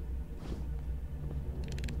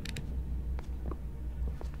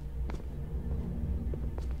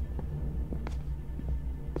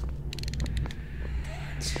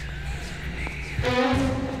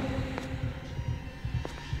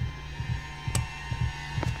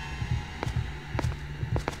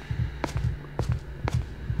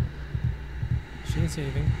 She didn't say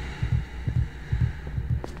anything.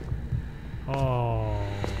 Oh,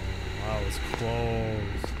 that was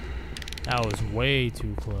close. That was way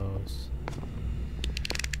too close.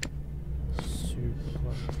 Super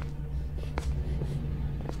close.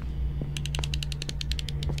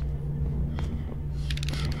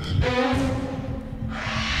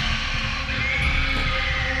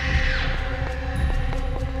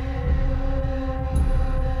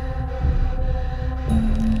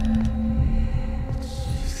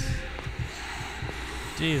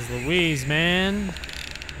 Jeez Louise, man.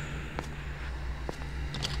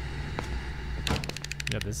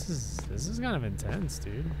 this is kind of intense,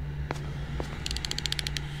 dude.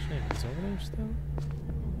 Shit, he's over there still?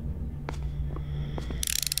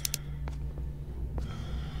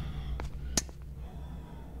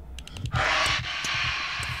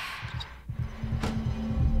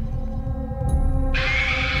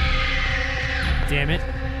 Damn it.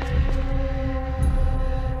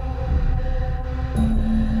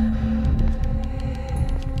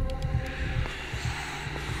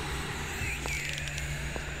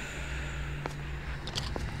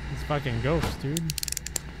 These fucking ghosts, dude.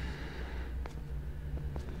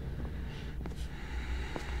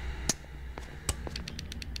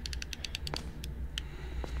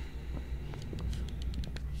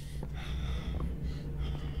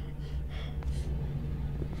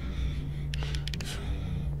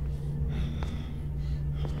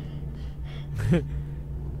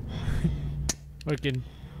 Fucking.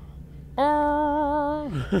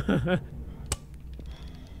 Oh!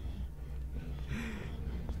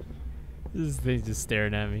 This thing's just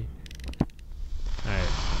staring at me. Alright.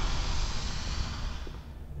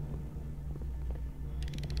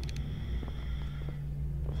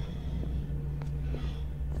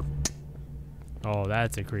 Oh,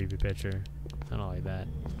 that's a creepy picture. I don't like that.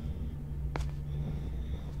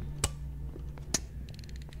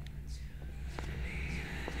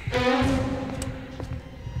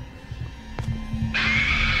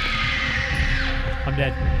 I'm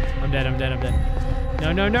dead. I'm dead. I'm dead. I'm dead.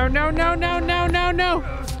 No, no, no, no, no, no, no, no, no.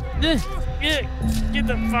 Get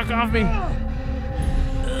the fuck off me.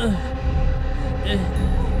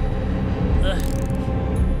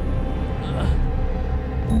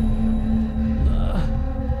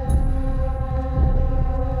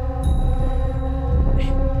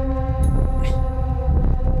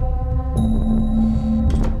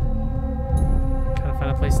 Gotta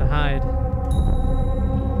find a place to hide.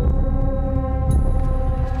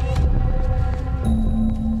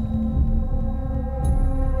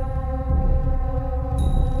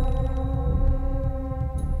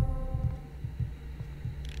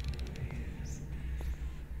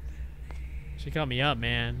 She cut me up,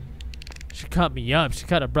 man. She cut me up. She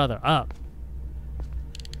cut her brother up.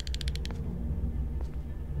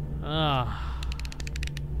 Ah.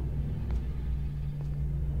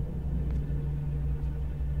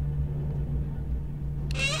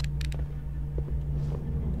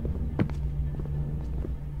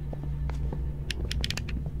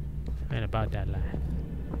 Ain't about that life.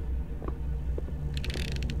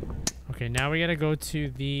 Okay, now we gotta go to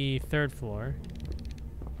the 3rd floor,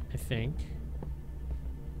 I think.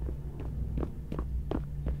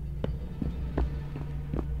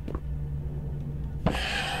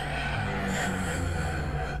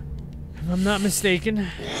 If I'm not mistaken.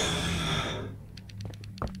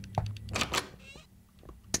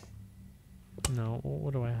 No,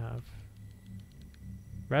 what do I have?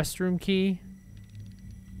 Restroom key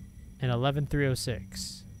and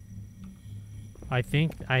 11306. I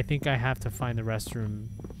think I have to find the restroom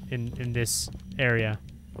in this area.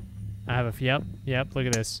 I have a yep, look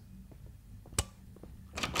at this.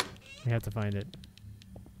 We have to find it.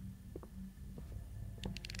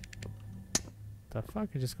 The fuck?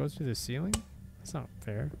 It just goes through the ceiling? That's not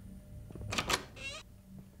fair.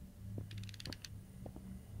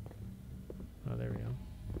 Oh, there we go.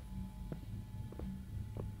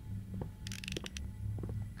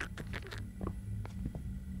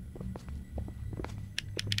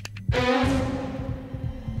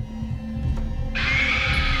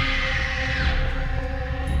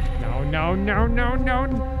 No, no, no, no, no.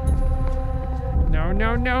 No,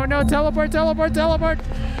 no, no, no. Teleport, teleport, teleport.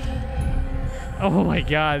 Oh my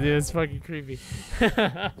god, dude, that's fucking creepy.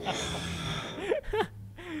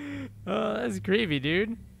 Oh, that's creepy,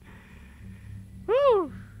 dude.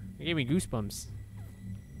 Woo! It gave me goosebumps.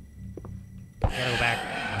 I gotta go back.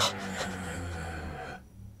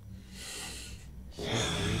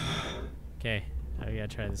 Okay, I gotta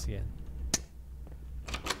try this again.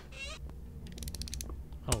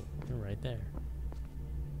 Oh, you're right there.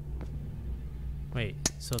 Wait,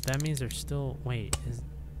 so that means there's still... Wait, is...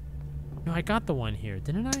 No, I got the one here,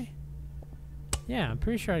 didn't I? Yeah, I'm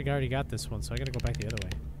pretty sure I already got this one, so I gotta go back the other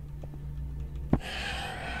way.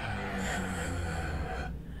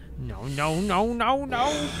 No, no, no, no,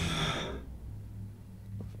 no!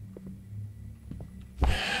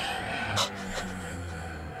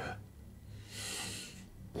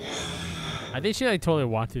 I think she like totally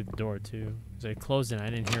walked through the door too. Cause I closed it and I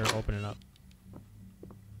didn't hear her open it up.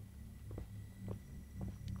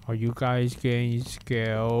 Are you guys getting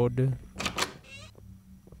scared?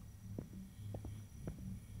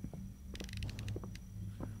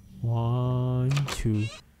 One, two,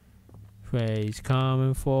 3, He's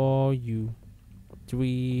coming for you.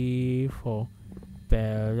 3, 4.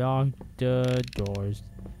 Better lock the doors.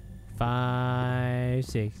 5,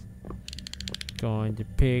 6. Going to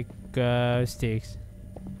pick up sticks.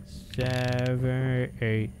 7,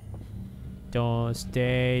 8. Don't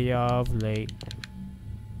stay up late.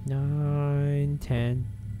 9, 10.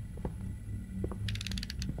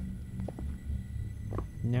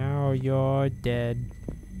 Now you're dead.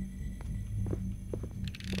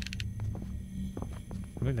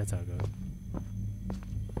 I think that's how it goes.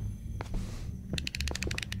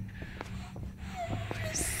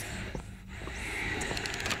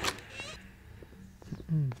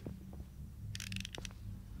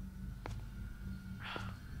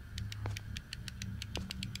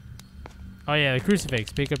 Oh yeah, the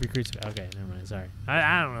crucifix. Pick up your crucifix. Okay, never mind. Sorry.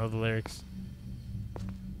 I don't know the lyrics.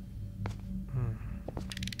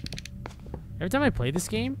 Every time I play this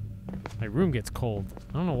game, my room gets cold.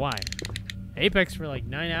 I don't know why. Apex for like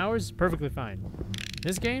 9 hours, perfectly fine.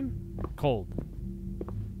 This game, cold.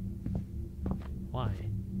 Why?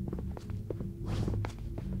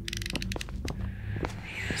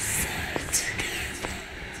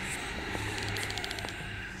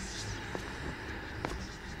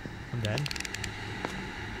 I'm dead.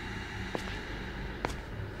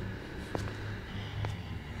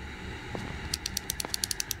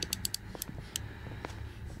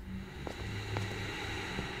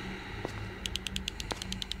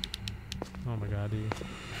 Oh my god, dude.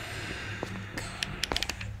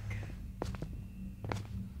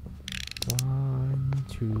 One,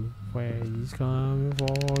 two, where he's coming for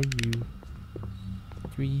you.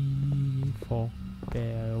 3, 4,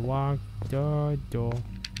 better walk the door.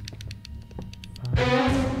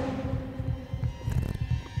 5.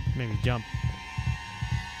 Maybe jump.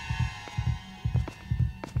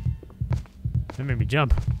 That made me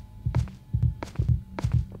jump.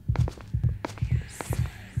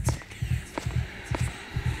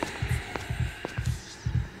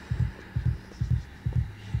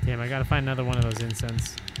 Damn, I gotta find another one of those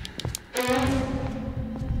incense.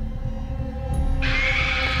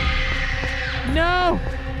 No!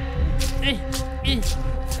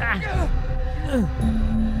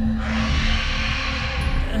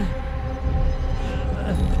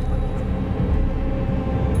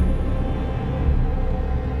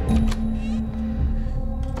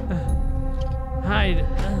 Hide.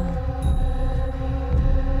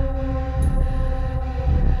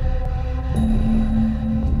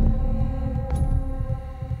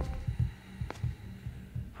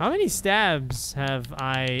 How many stabs have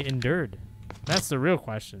I endured? That's the real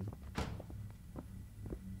question.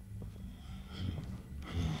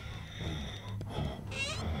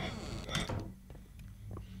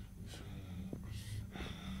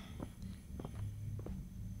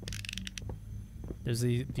 There's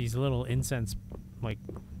these little incense like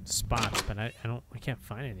spots, but I can't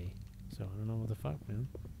find any. So I don't know what the fuck, man.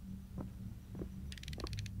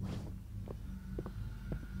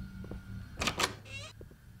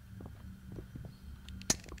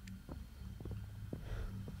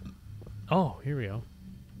 Oh, here we go.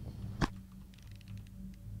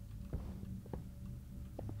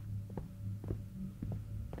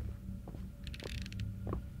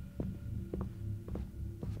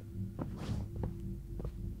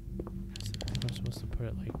 Am I supposed to put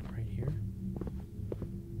it like right here?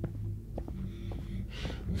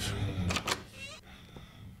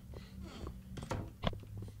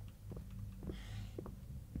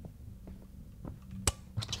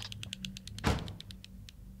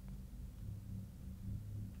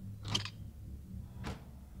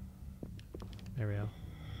 There we go.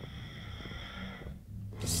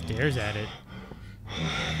 Just stares at it.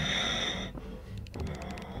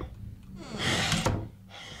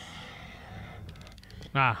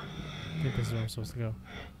 Ah, I think this is where I'm supposed to go.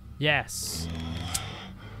 Yes.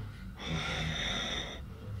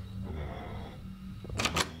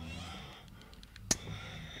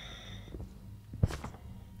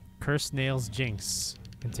 Cursed nails jinx.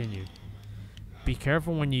 Continued. Be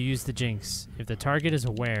careful when you use the jinx. If the target is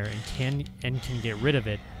aware and can get rid of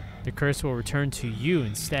it, the curse will return to you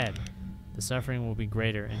instead. The suffering will be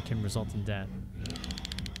greater and can result in death.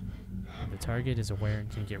 If the target is aware and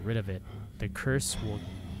can get rid of it, the curse will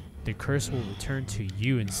return to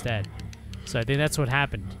you instead. So I think that's what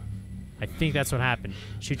happened. I think that's what happened.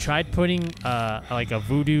 She tried putting like a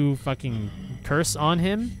voodoo fucking curse on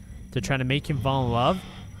him to try to make him fall in love,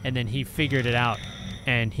 and then he figured it out.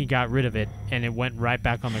 And he got rid of it, and it went right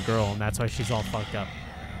back on the girl, and that's why she's all fucked up.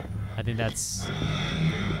 I think that's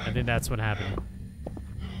what happened.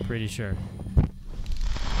 Pretty sure. It's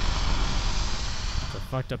a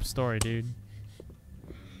fucked up story, dude.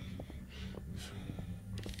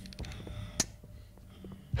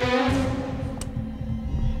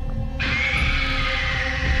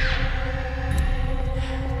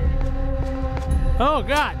 Oh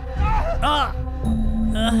God! Ah!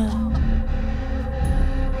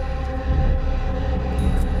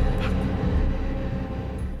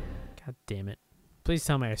 God damn it! Please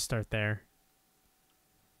tell me I start there.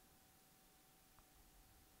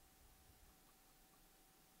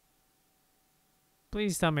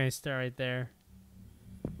 Please tell me I start right there.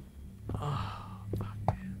 Oh, fuck,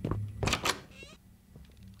 man.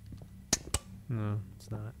 No,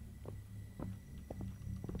 it's not.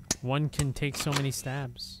 One can take so many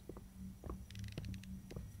stabs.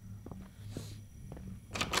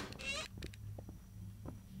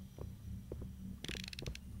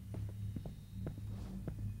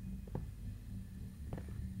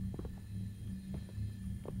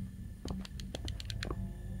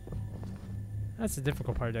 That's the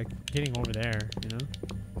difficult part, like getting over there, you know?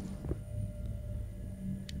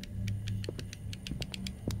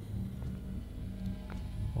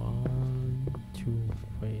 One, two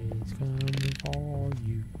ways coming for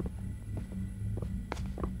you.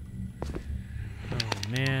 Oh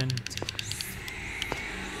man.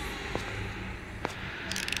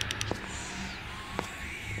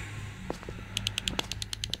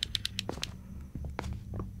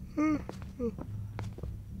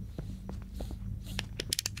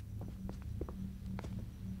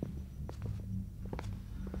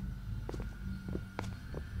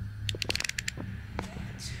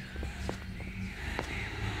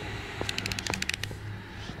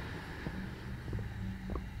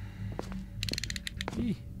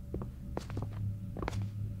 Eeh.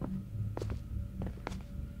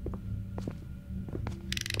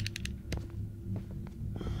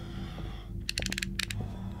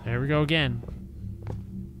 There we go again.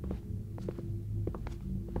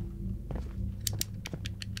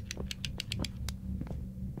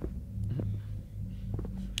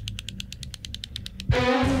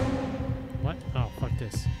 What? Oh, fuck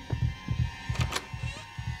this.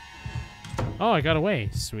 Oh, I got away.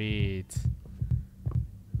 Sweet.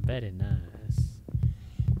 Very nice.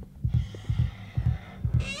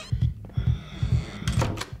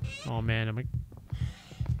 Oh man, am I...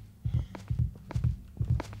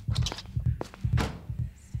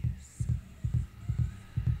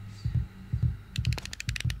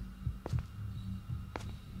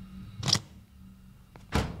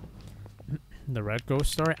 The red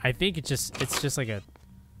ghost story? I think it's just like a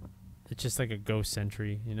ghost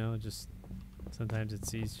sentry, you know? Just sometimes it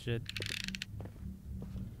sees shit.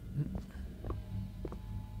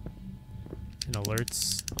 And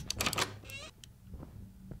alerts.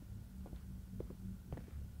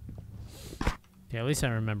 Yeah, at least I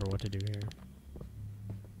remember what to do here.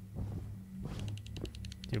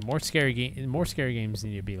 Dude, more scary games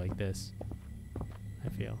need to be like this, I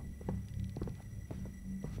feel.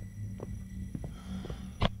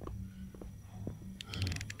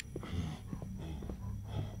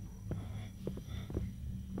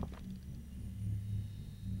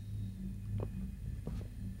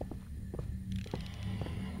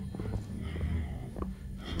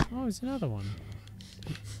 Oh, there's another one.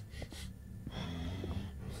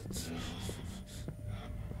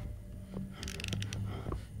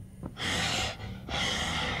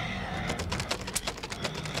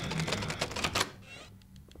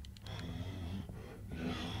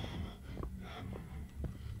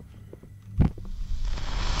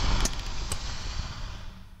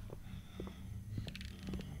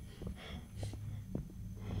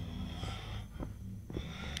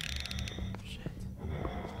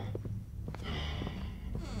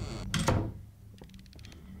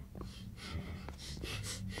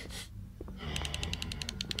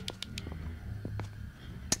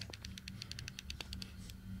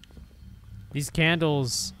 These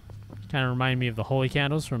candles kind of remind me of the holy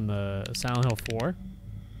candles from the Silent Hill 4.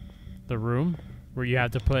 The room where you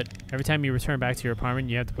have to put, every time you return back to your apartment,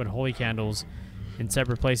 you have to put holy candles in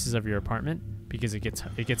separate places of your apartment because it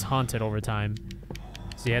gets haunted over time.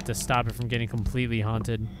 So you have to stop it from getting completely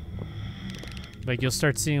haunted. Like you'll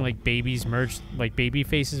start seeing like babies merge, like baby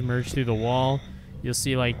faces merge through the wall. You'll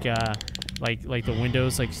see like the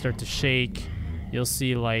windows like start to shake. You'll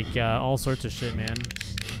see like all sorts of shit, man.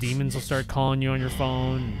 Demons will start calling you on your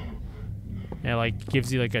phone. And it like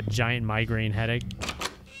gives you like a giant migraine headache.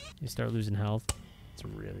 You start losing health. It's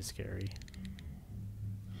really scary.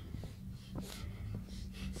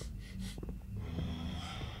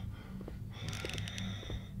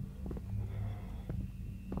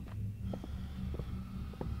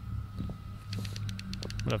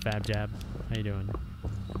 What up, Fab Jab? How you doing?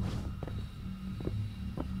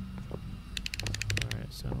 Alright,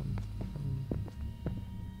 so...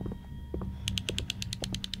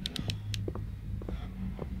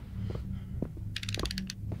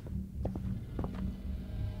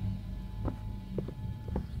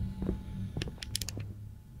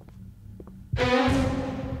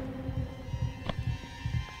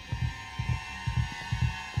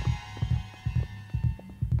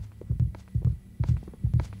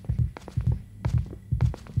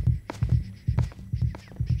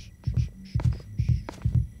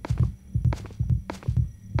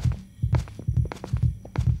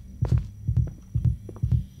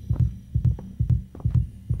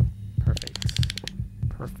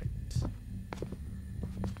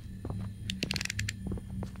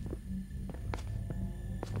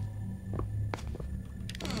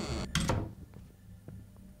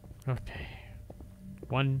 Okay.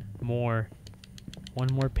 One more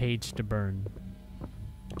page to burn.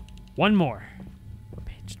 One more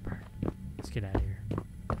page to burn. Let's get out of here.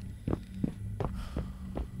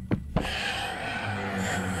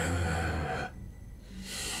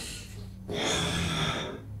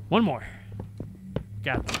 One more.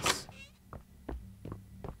 Got this.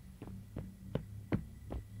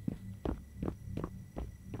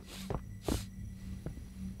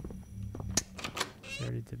 I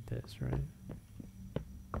already did this, right?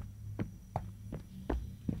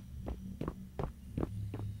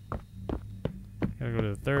 Gotta go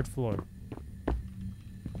to the 3rd floor.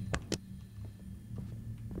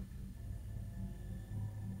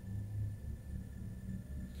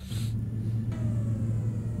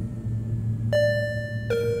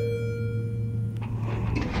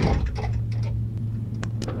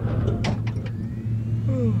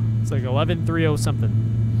 It's like 11:30 something.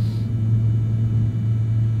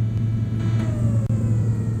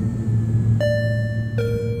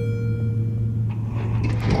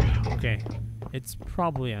 Okay, it's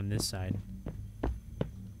probably on this side.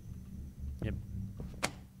 Yep.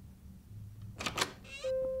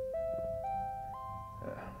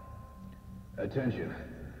 Attention.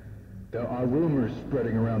 There are rumors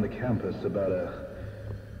spreading around the campus about a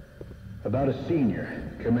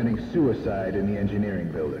senior committing suicide in the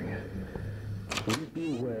engineering building. Please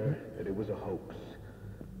be aware that it was a hoax.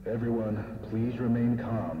 Everyone, please remain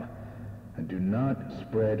calm and do not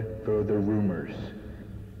spread further rumors.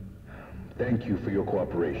 Thank you for your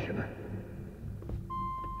cooperation.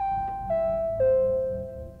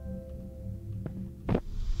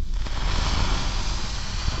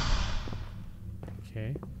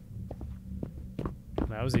 Okay.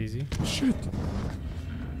 That was easy. Shit.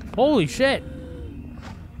 Holy shit!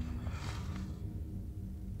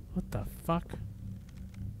 What the fuck?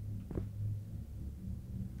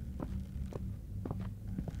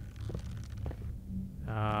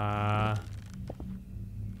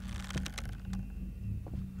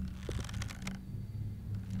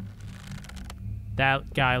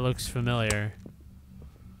 That guy looks familiar.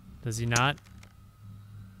 Does he not?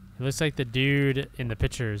 He looks like the dude in the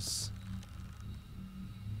pictures.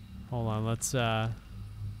 Hold on, let's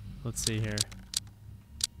see here.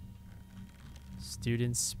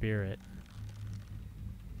 Student spirit.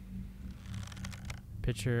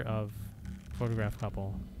 Picture of photograph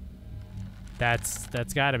couple. That's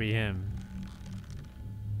gotta be him.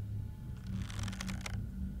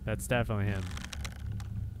 That's definitely him.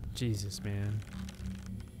 Jesus, man.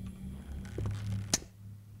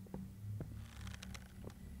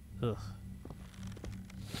 Ugh.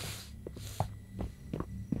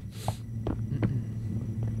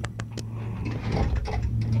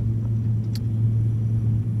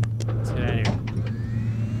 Let's get out of here.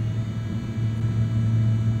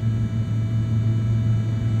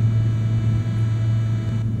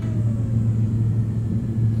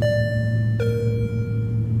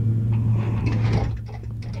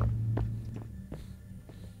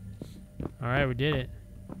 All right, we did it.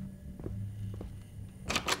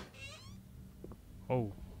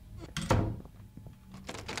 Oh.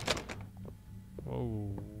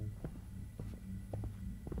 Whoa.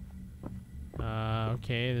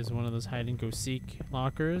 Okay, there's one of those hide and go seek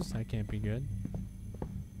lockers. That can't be good.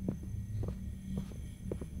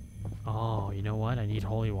 Oh, you know what? I need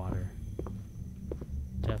holy water.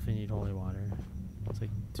 Definitely need holy water. It's like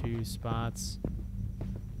 2 spots.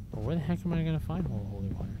 Well, where the heck am I gonna find holy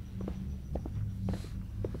water?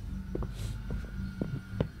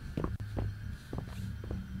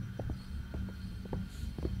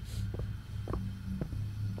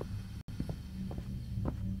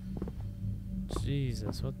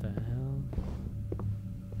 Jesus, what the hell?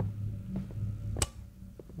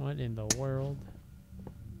 What in the world?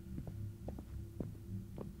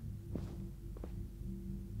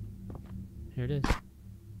 Here it is.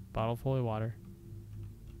 Bottle of holy water.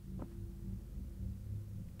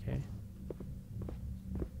 Okay.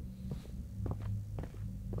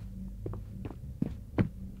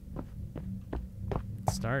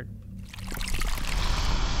 Start.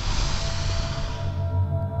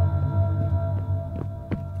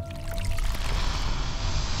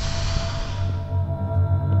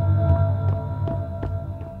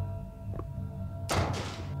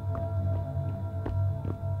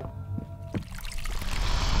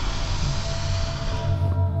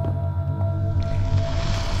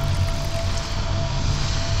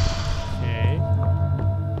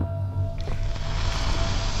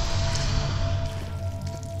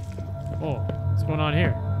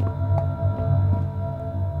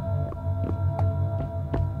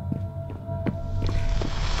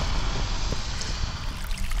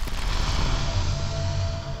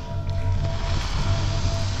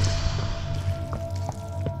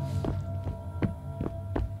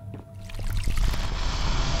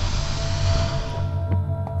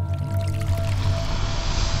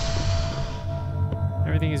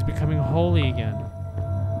 holy again.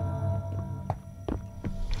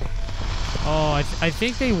 Oh, I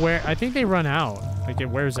think they wear. I think they run out. Like it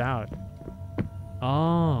wears out.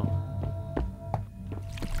 Oh.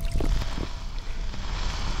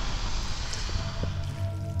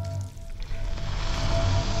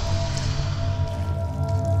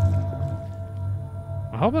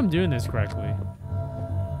 I hope I'm doing this correctly. I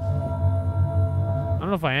don't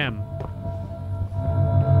know if I am.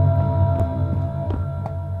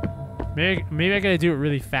 Maybe I gotta do it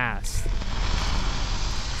really fast.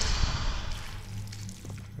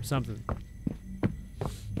 Or something.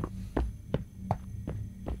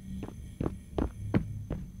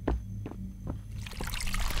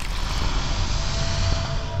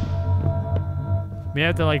 Maybe I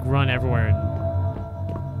have to like run everywhere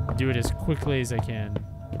and do it as quickly as I can.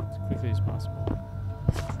 As quickly as possible.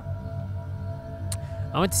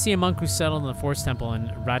 I went to see a monk who settled in the Force Temple in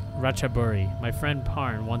Ratchaburi. My friend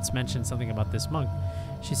Parn once mentioned something about this monk.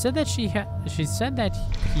 She said that he had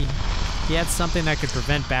something that could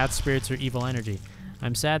prevent bad spirits or evil energy.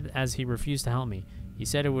 I'm sad as he refused to help me. He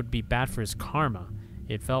said it would be bad for his karma.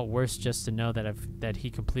 It felt worse just to know that he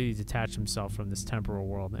completely detached himself from this temporal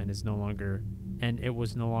world and it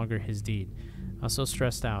was no longer his deed. I was so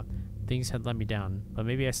stressed out. Things had let me down, but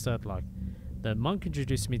maybe I still had luck. The monk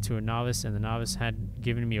introduced me to a novice, and the novice had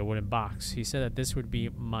given me a wooden box. He said that this would be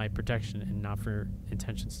my protection and not for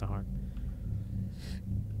intentions to harm.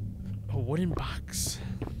 A wooden box.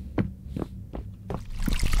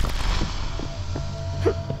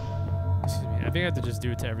 Excuse me. I think I have to just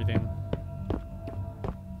do it to everything.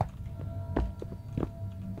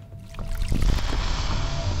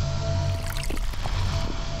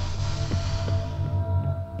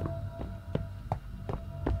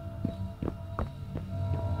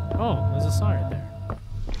 Oh, there's a sign right there.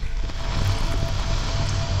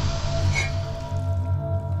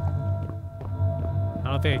 I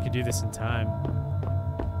don't think I could do this in time.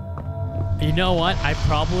 You know what? I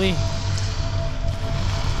probably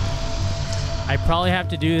have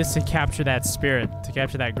to do this to capture that spirit, to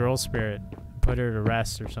capture that girl's spirit, put her to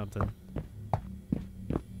rest or something.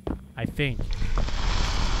 I think.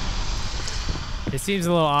 It seems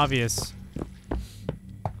a little obvious.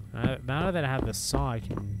 Now that I have the saw, I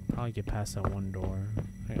can probably get past that one door.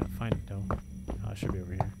 I gotta find it though. Oh, it should be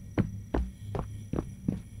over here.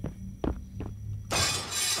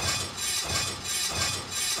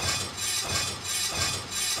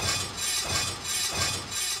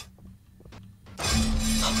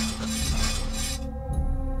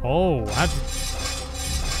 Oh, I have to...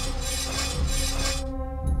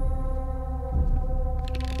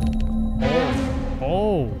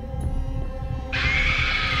 Oh.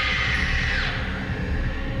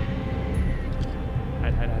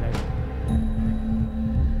 Hide.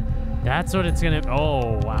 That's what it's gonna...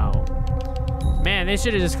 Oh, wow. Man, they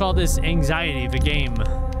should have just called this Anxiety, the game.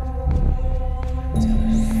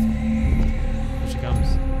 Here she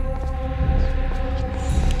comes.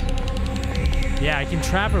 Yeah, I can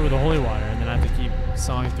trap her with the holy water, and then I have to keep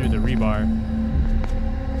sawing through the rebar.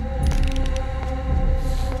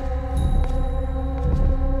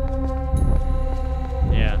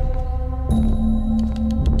 Yeah.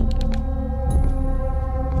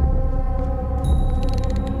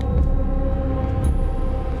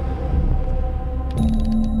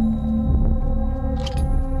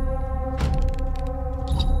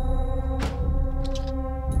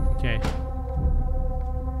 Okay.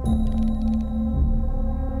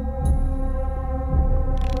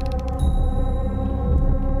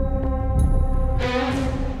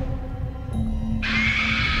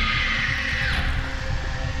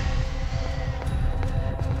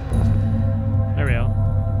 There we go.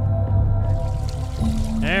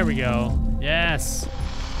 There we go. Yes.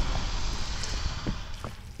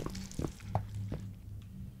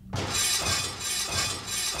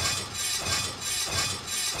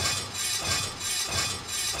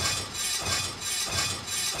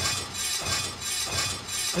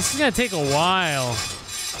 This is gonna take a while.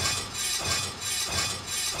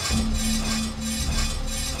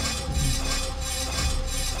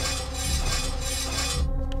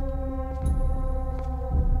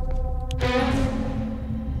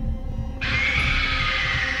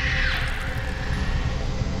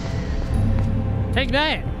 Take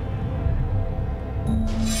that.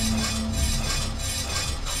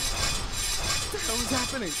 What the hell is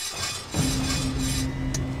happening?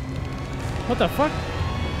 What the fuck?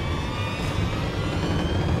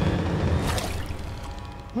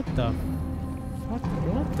 What the fuck?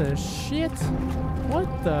 What the shit?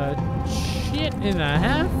 What the shit in a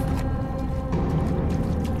half?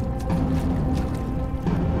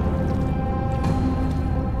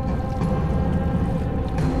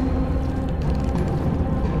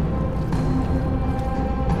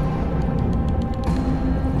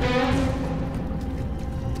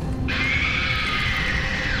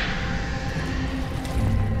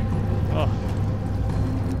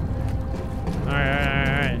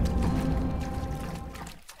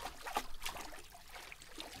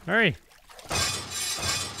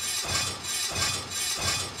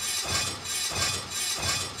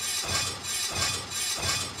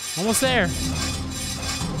 Almost there.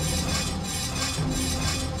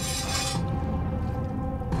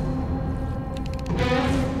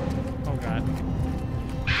 Oh god.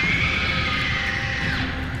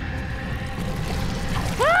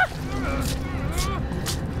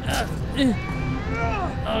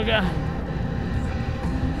 Oh god.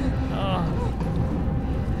 Oh.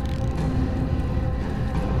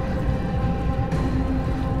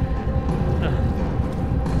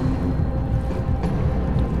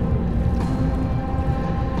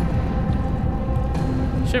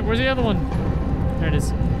 Shit, where's the other one? There it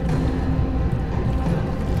is.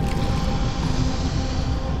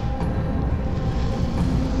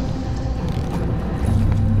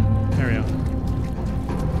 There we go.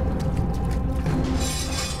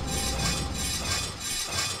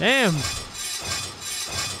 Damn!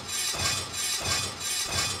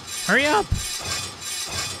 Hurry up!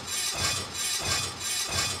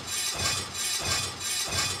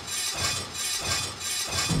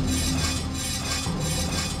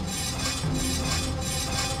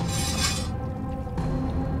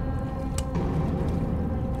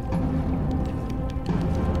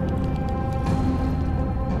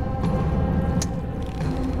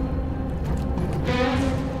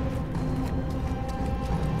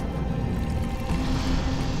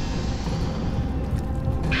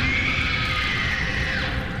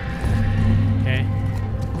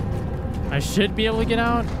 Should be able to get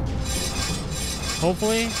out.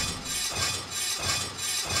 Hopefully.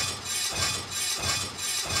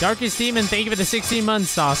 Darkest Demon, thank you for the 16 months.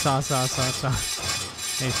 Saw. Thanks,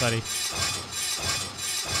 buddy.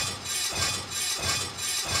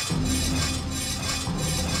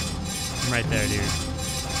 I'm right there, dude.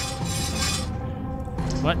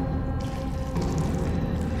 What?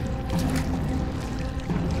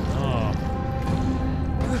 Oh.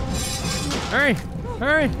 Hurry!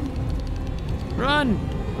 Hurry! Run!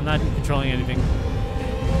 I'm not controlling anything.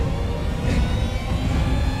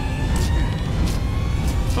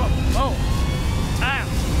 Oh! Oh! Ah!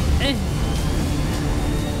 Eh.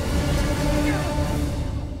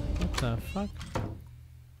 What the fuck?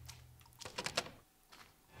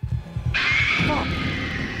 Oh!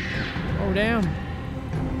 Oh damn!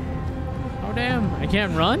 Oh damn! I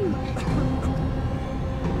can't run?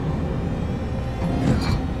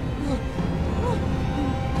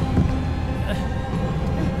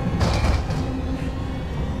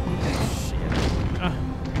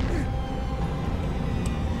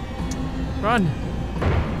 Run!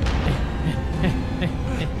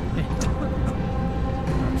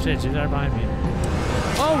 Oh shit, she's right behind me.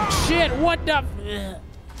 Oh shit, what the?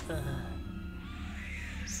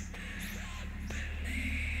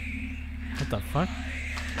 What the fuck?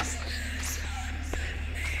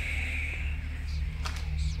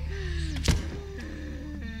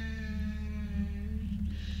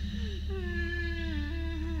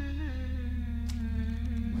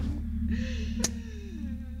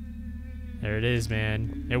 There it is,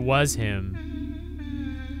 man. It was him.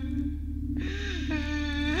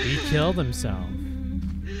 He killed himself.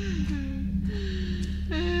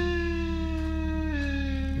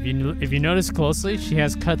 If you notice closely, she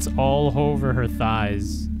has cuts all over her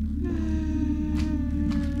thighs. Oh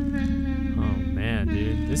man,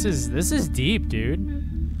 dude. This is deep, dude.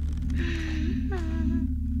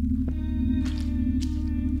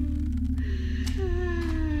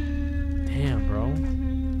 Damn, bro.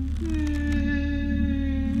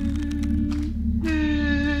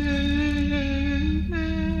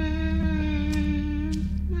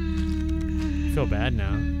 I feel bad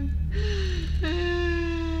now.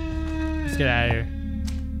 Let's get out of here.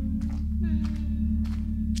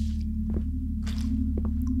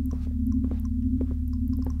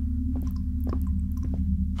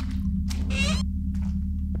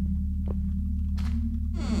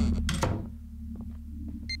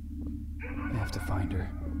 I have to find her.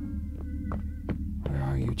 Where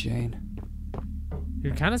are you, Jane?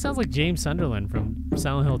 It kind of sounds like James Sunderland from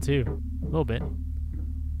Silent Hill 2. A little bit.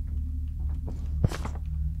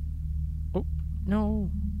 Oh, no.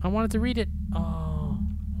 I wanted to read it. Oh,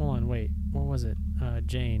 hold on, wait. What was it?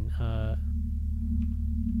 Jane.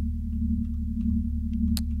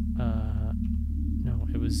 No,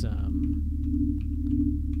 it was,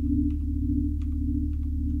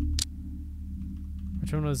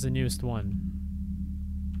 which one was the newest one?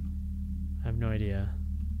 I have no idea.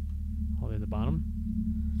 All the way at the bottom?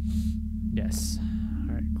 Yes.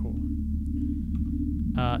 Alright, cool.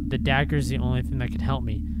 The dagger's the only thing that could help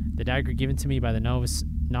me. The dagger given to me by the novice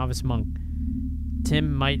monk.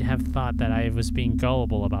 Tim might have thought that I was being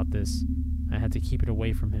gullible about this. I had to keep it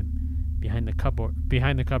away from him. Behind the cupboard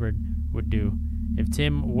would do. If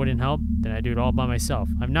Tim wouldn't help, then I'd do it all by myself.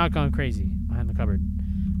 I've not gone crazy. Behind the cupboard.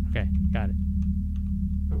 Okay, got it.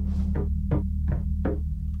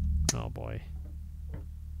 Oh boy.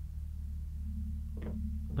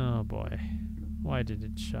 Oh boy. Why did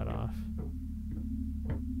it shut off?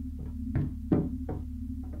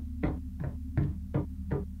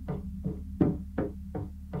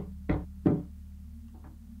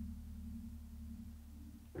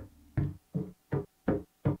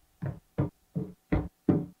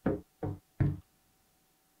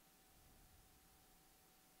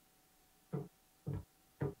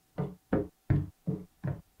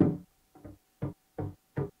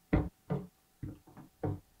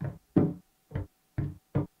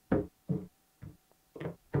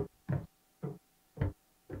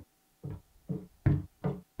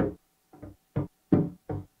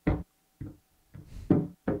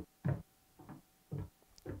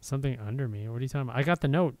 Something under me. What are you talking about? I got the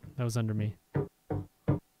note that was under me.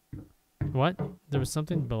 What? There was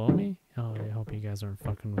something below me? Oh, I hope you guys aren't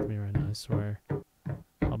fucking with me right now. I swear.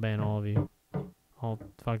 I'll ban all of you. All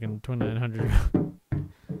fucking 2,900.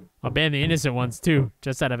 I'll ban the innocent ones too,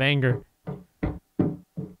 just out of anger.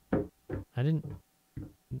 I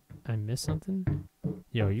missed something?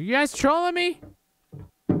 Yo, you guys trolling me?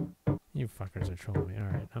 You fuckers are trolling me.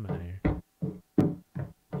 Alright, I'm out of here.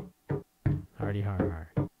 Hardy har har.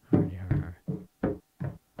 Hardy har har.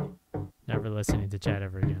 Never listening to chat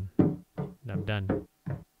ever again. I'm done.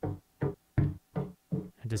 I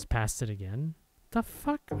just passed it again? The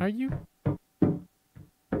fuck are you?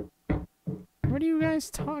 What are you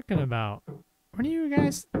guys talking about? What are you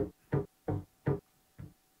guys...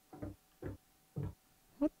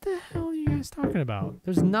 What the hell are you guys talking about?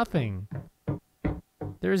 There's nothing.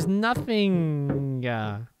 There's nothing.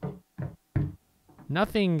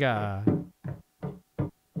 Nothing. I'm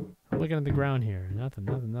looking at the ground here. Nothing.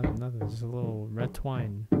 Just a little red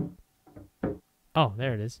twine. Oh,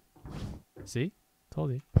 there it is. See?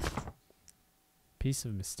 Told you. Piece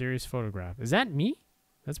of mysterious photograph. Is that me?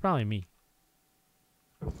 That's probably me.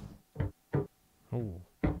 Oh.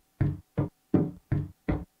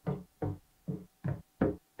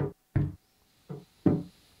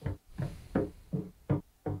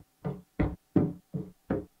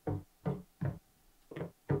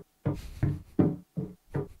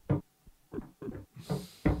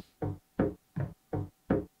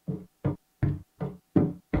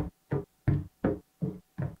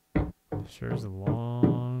 Sure is a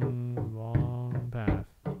long, long path.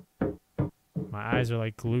 My eyes are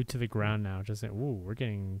like glued to the ground now. Just saying, ooh, we're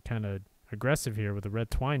getting kind of aggressive here with the red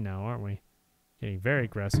twine now, aren't we? Getting very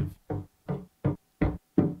aggressive.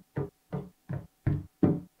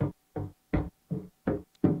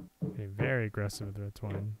 Getting very aggressive with the red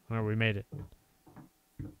twine. Alright, we made it.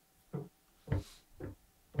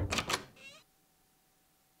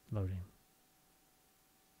 Loading.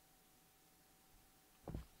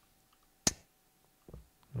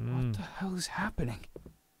 What the hell is happening?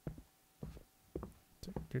 It's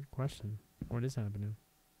a good question. What is happening?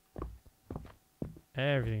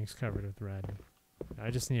 Everything's covered with red. I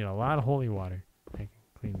just need a lot of holy water. I can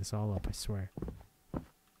clean this all up, I swear.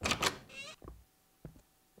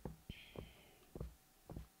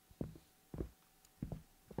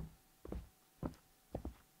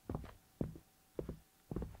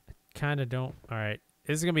 Kinda don't. Alright.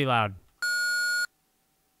 This is gonna be loud.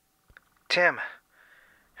 Tim,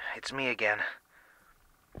 it's me again.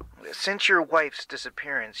 Since your wife's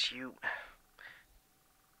disappearance, you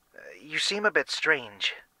seem a bit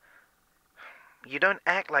strange. You don't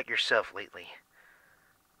act like yourself lately.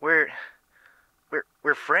 We're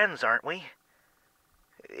friends, aren't we?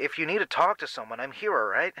 If you need to talk to someone, I'm here, all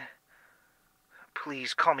right?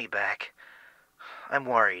 Please call me back. I'm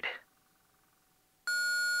worried.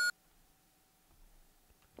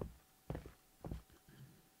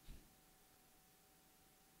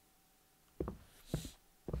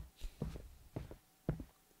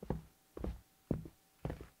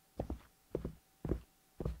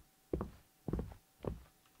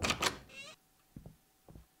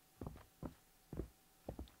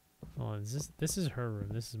 Oh, this is her room.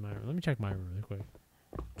 This is my room. Let me check my room really quick.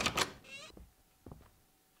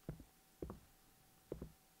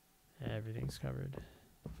 Everything's covered.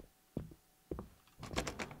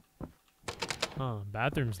 Oh,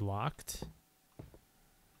 bathroom's locked.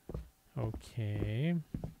 Okay.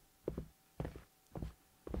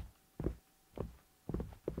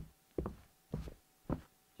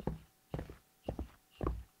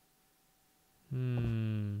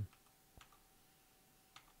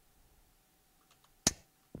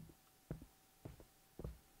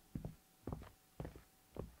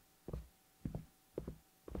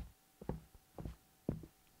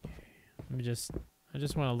 I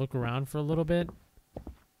just want to look around for a little bit.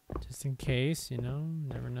 Just in case, you know,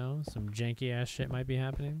 never know. Some janky ass shit might be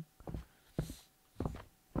happening.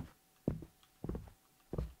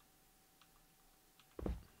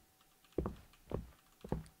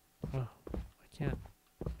 Oh, I can't.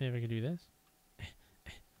 Maybe I could do this.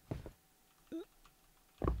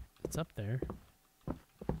 It's up there.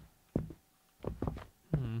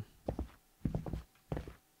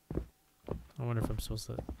 I wonder if I'm supposed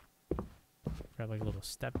to grab like a little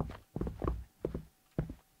step.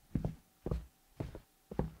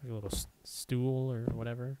 Like a little stool or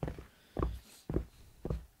whatever.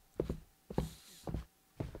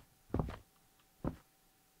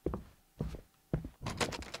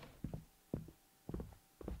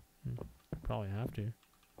 Probably have to.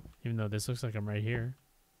 Even though this looks like I'm right here.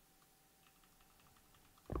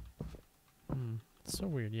 It's so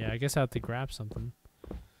weird. Yeah, I guess I have to grab something.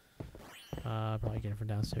 Probably get it from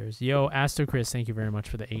downstairs. Yo, Astro-Chris, thank you very much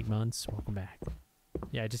for the 8 months. Welcome back.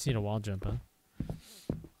 Yeah, I just need a wall jump, huh?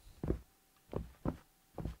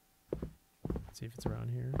 Let's see if it's around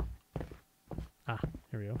here. Ah,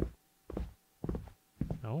 here we go.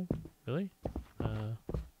 No? Really?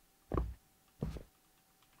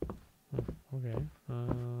 Okay.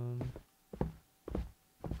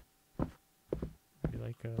 Maybe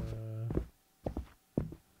like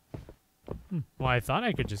well, I thought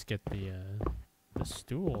I could just get the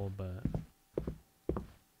stool, but I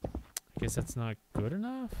guess that's not good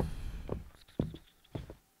enough.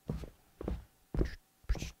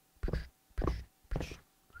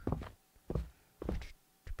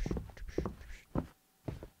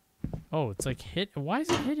 Oh, it's like hit. Why is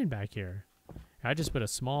it hidden back here? I just put a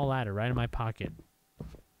small ladder right in my pocket.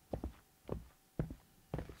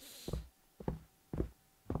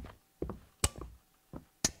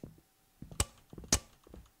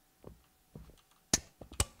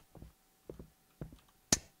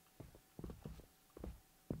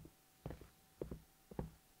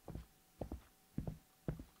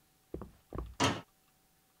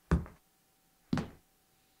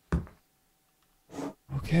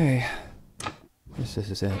 Okay. Guess this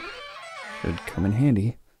is it. Should come in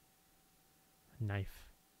handy. Knife.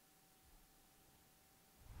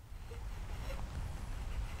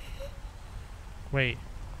 Wait.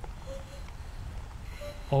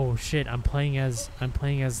 Oh shit, I'm playing as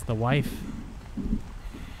the wife.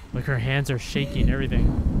 Like her hands are shaking and everything.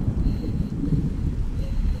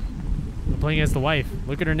 I'm playing as the wife.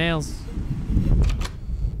 Look at her nails.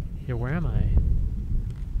 Yo, where am I?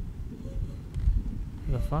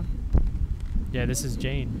 What the fuck? Yeah, this is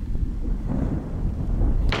Jane.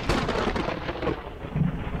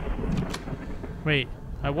 Wait,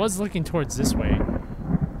 I was looking towards this way.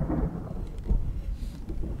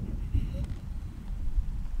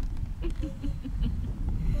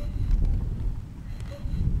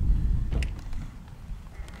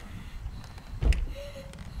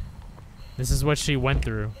 This is what she went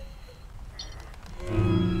through.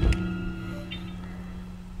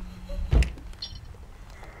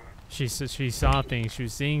 She saw things. She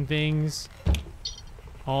was seeing things.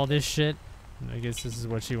 All this shit. I guess this is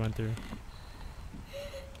what she went through.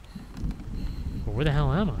 But where the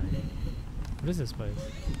hell am I? What is this place?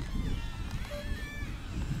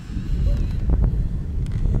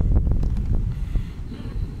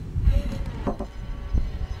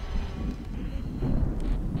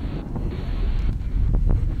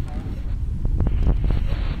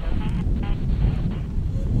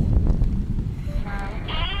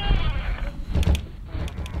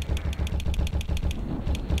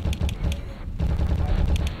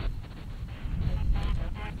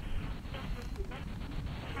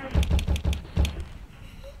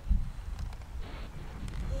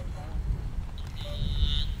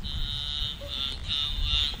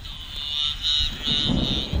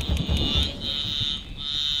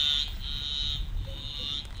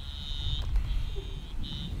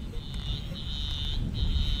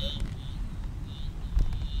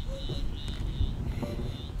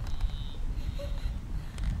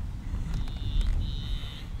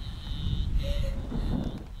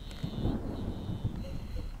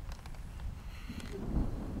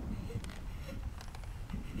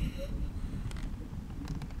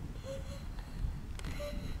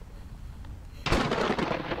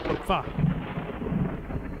 Fuck.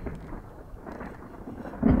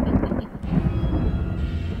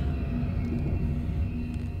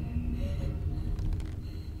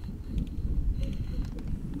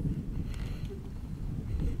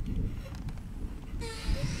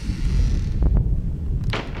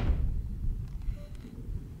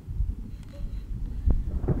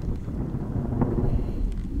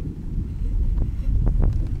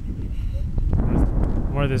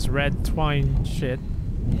 this red twine shit.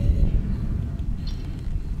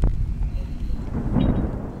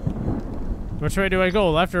 Which way do I go?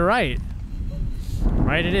 Left or right?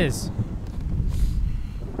 Right it is.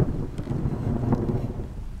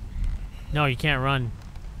 No, you can't run.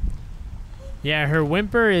 Yeah, her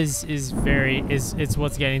whimper is it's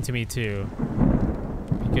what's getting to me too.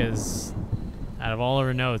 Because out of all of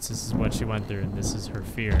her notes, this is what she went through, and this is her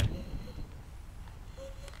fear.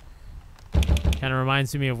 Kind of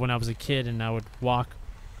reminds me of when I was a kid and I would walk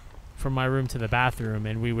from my room to the bathroom,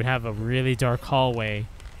 and we would have a really dark hallway,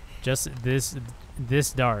 just this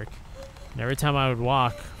dark. And every time I would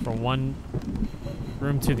walk from one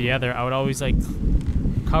room to the other, I would always like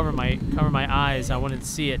cover my eyes. I wouldn't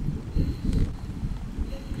see it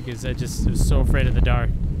because I just was so afraid of the dark.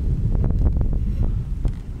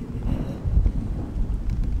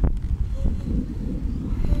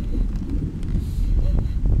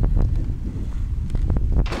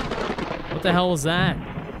 What the hell was that?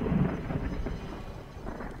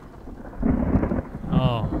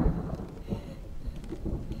 Oh.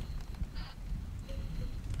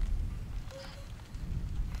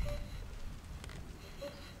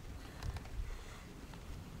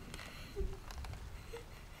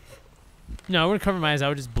 No, I wouldn't cover my eyes. I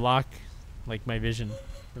would just block, like, my vision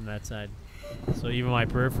from that side. So even my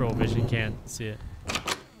peripheral vision can't see it.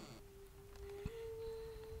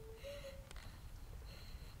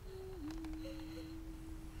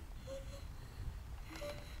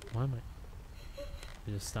 Why am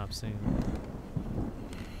I just stop singing?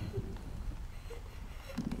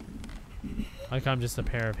 Like I'm just a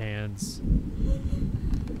pair of hands.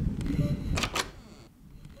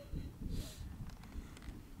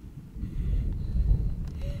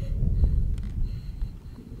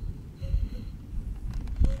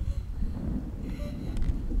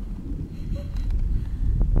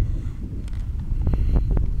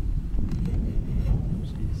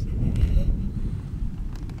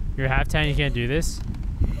 You're half-tan, you can't do this?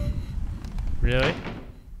 Really?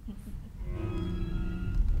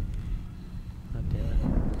 God damn it.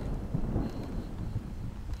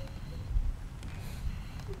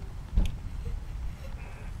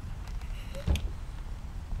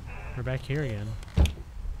 We're back here again.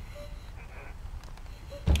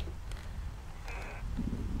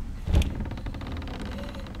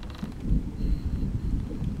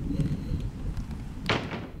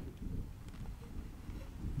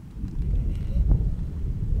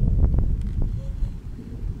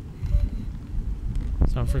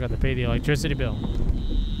 Someone forgot to pay the electricity bill.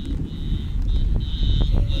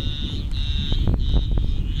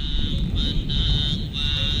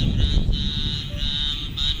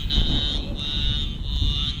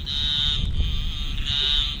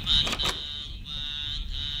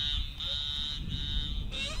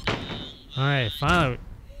 Alright,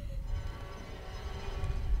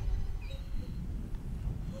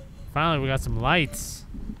 finally we got some lights.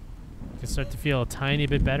 I can start to feel a tiny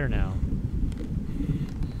bit better now.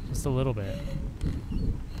 Just a little bit.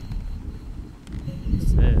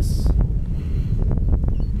 What's this?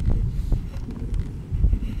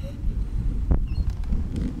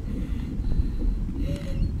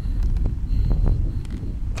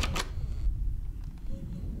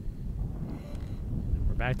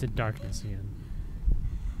 We're back to darkness again.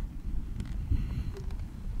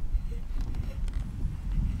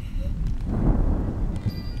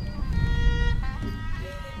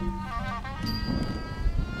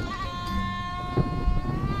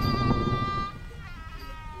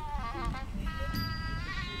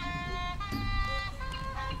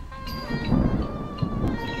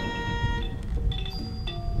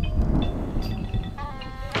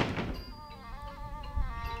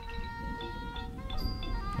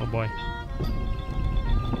 Oh boy.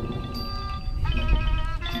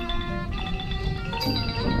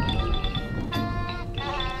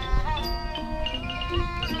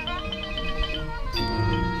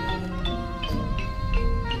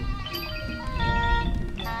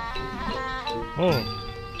 Oh.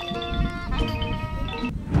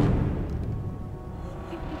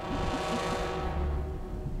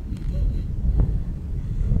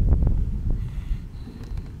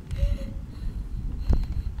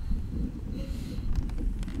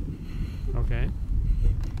 Okay.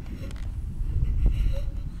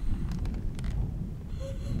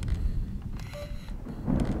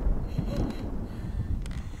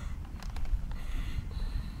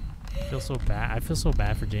 I feel so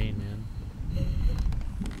bad for Jane, man.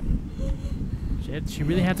 Shit, she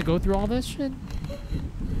really had to go through all this shit?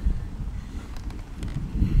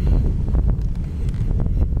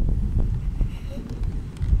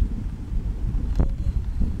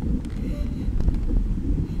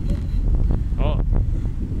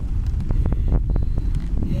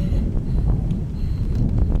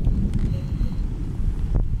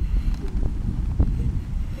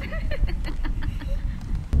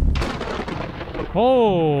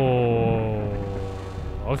 Oh.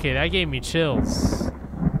 Okay, that gave me chills.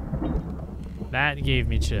 That gave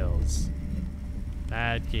me chills.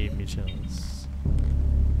 That gave me chills.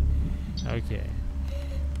 Okay.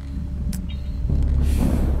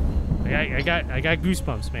 I got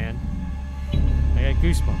goosebumps, man. I got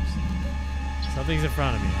goosebumps. Something's in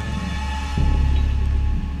front of me.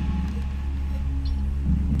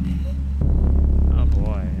 I don't know. Oh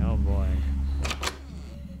boy, oh boy.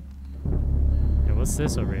 Hey, what's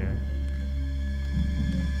this over here?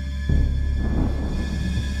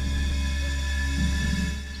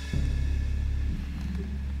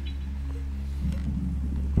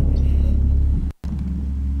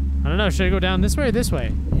 I don't know. Should I go down this way or this way?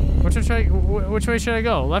 Which way should I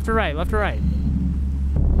go? Left or right? Left or right?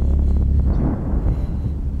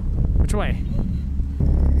 Which way?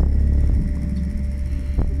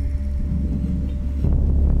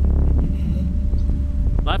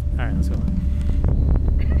 Left? Alright, let's go left.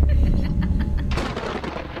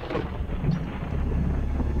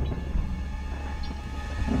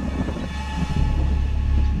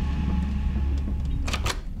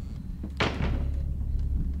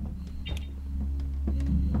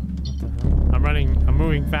 I'm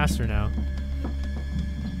moving faster now.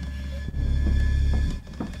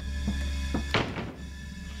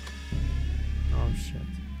 Oh shit.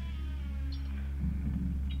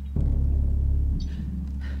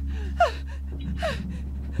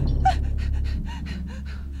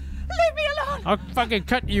 Leave me alone! I'll fucking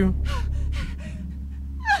cut you. Stay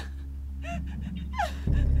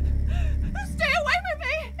away from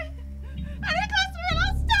me! Any closer and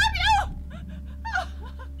I'll stab you!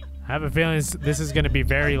 I have a feeling this is gonna be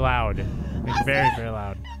very loud. Like, very, very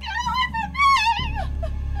loud.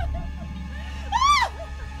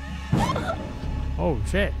 Oh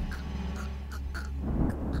shit.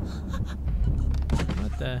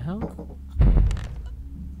 What the hell?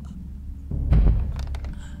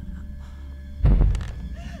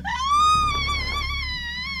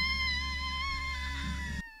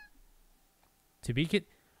 To be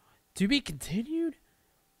continued?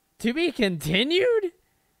 To be continued?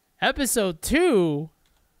 Episode 2?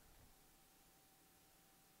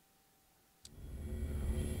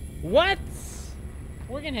 What?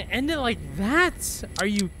 We're gonna end it like that? Are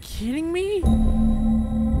you kidding me?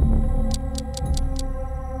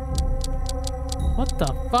 What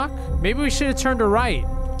the fuck? Maybe we should have turned to right.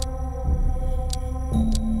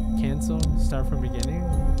 Cancel, start from beginning.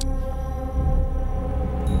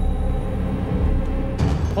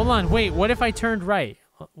 Hold on, wait, what if I turned right?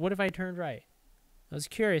 What if I turned right? I was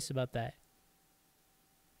curious about that.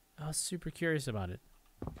 I was super curious about it.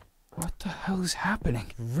 What the hell is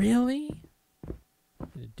happening? Really?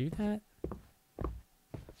 Did it do that?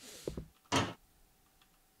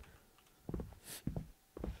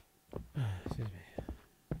 Excuse me.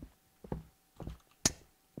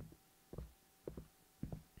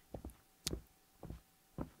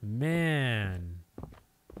 Man.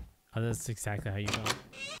 Oh, that's exactly how you go.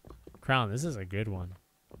 Crown, this is a good one.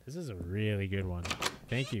 This is a really good one.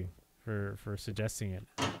 Thank you for suggesting it.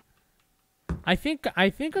 I think I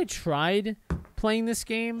tried playing this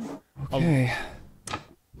game. Okay.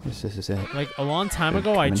 This is it. Like a long time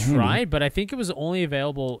ago, I tried, but I think it was only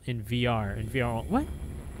available in VR. In VR, what?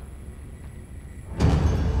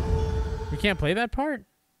 We can't play that part?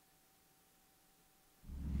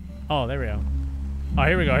 Oh, there we go. Oh,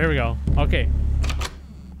 here we go. Here we go. Okay.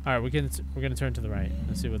 All right, we're gonna turn to the right.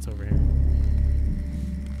 Let's see what's over here.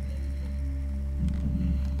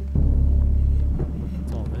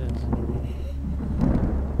 What's all this?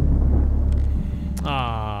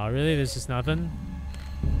 Ah, really? There's just nothing?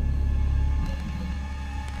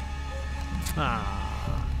 Ah.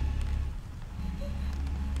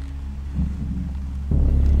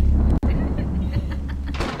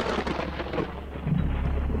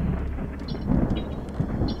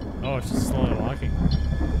 Oh, it's just slowly walking.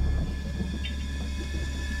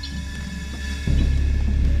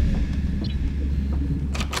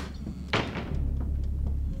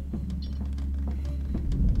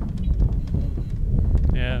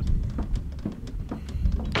 Yeah.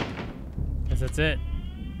 Guess that's it.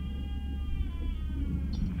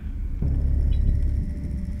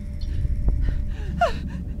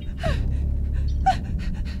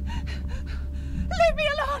 Leave me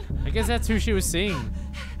alone! I guess that's who she was seeing.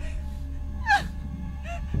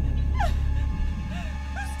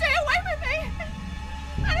 Stay away from me!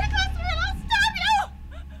 Any closer and I'll stab you!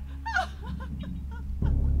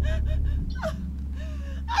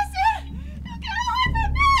 I said, get away from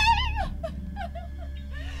me!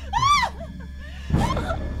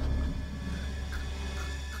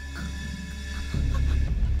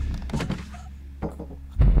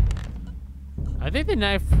 I think the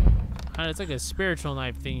knife, it's like a spiritual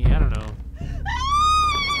knife thingy. I don't know.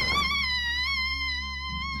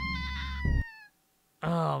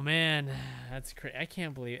 Oh man, that's crazy. I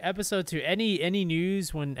can't believe episode 2. Any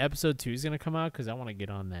news when episode 2 is gonna come out? Because I want to get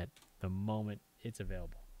on that the moment it's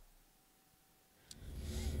available.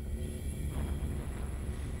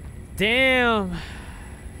 Damn.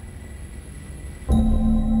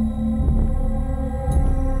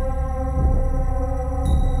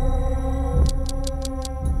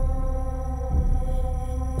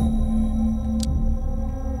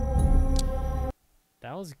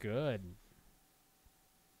 That was good.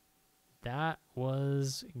 That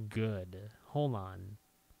was good. Hold on.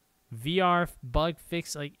 VR bug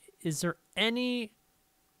fix. Like, is there anything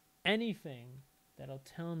that'll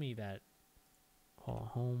tell me that? Oh,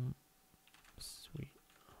 home. Sweet.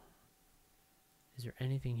 Is there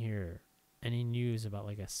anything here? Any news about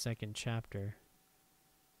like a second chapter?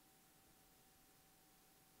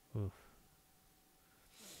 Oof.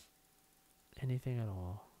 Anything at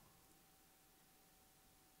all?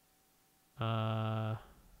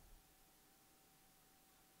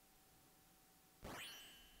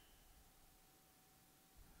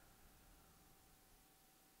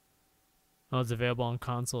 Oh, it's available on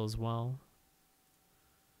console as well.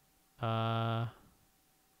 Thai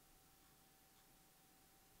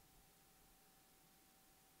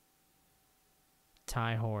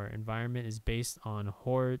horror environment is based on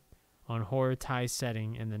horror Thai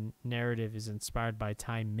setting, and the narrative is inspired by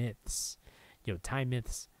Thai myths. Yo, Thai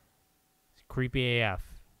myths, creepy AF.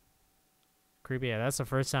 Creepy AF. That's the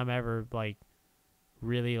first time I ever like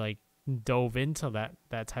really like dove into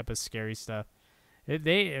that type of scary stuff.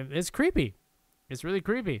 It's creepy. It's really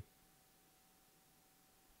creepy.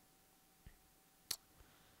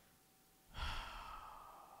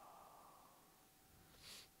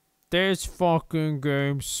 This fucking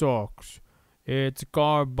game sucks. It's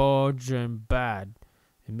garbage and bad.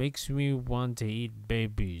 It makes me want to eat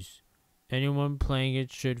babies. Anyone playing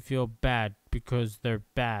it should feel bad because they're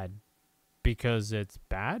bad. Because it's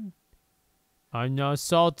bad? I'm not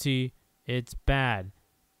salty. It's bad.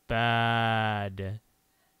 Bad.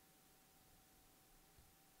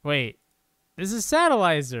 Wait. This is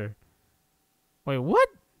Satellizer. Wait, what?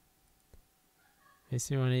 Makes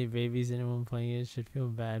me want to eat babies. Anyone playing it should feel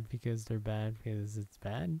bad because they're bad because it's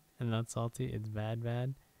bad and not salty. It's bad,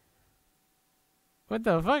 bad. What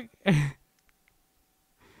the fuck?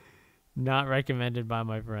 Not recommended by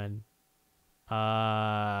my friend.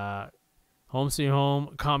 Home Sweet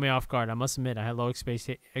Home caught me off guard. I must admit, I had low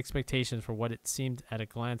expectations for what it seemed at a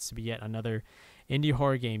glance to be yet another indie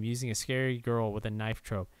horror game using a scary girl with a knife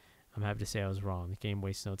trope. I'm happy to say I was wrong. The game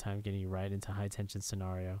wastes no time getting you right into a high-tension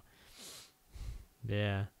scenario.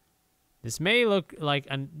 Yeah. This may look like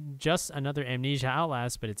just another Amnesia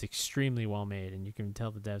Outlast, but it's extremely well made, and you can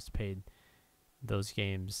tell the devs played those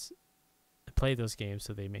games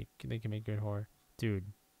so they can make good horror.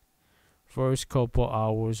 Dude, first couple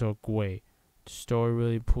hours are great. The story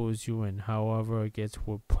really pulls you in. However, it gets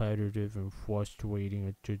repetitive and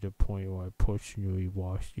frustrating to the point where I personally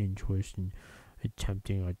lost interest in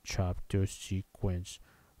attempting a chapter sequence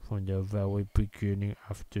from the very beginning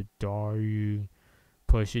after dying.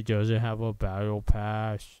 Plus, it doesn't have a battle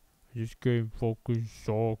pass. This game fucking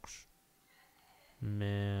sucks.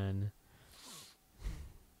 Man.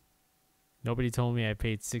 Nobody told me I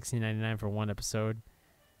paid $16.99 for one episode.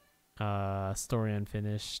 Story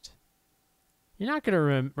unfinished. You're not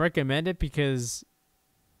gonna recommend it because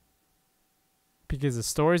the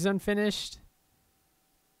story's unfinished?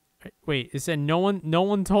 Wait, it said no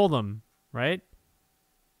one told them, right?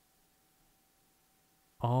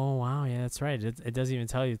 Oh wow, yeah, that's right. It doesn't even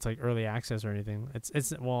tell you it's like early access or anything.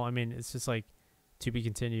 It's well, I mean, it's just like to be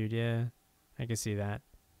continued. Yeah, I can see that.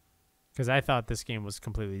 Because I thought this game was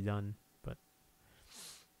completely done, but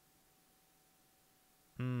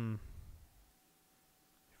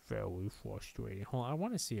very frustrating. Hold on, I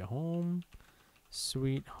want to see a Home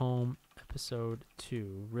Sweet Home episode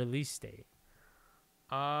 2 release date.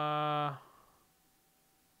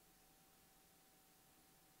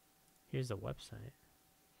 Here's the website.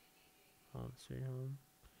 Home Sweet Home.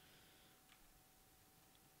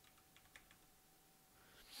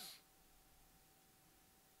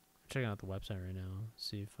 I'm checking out the website right now.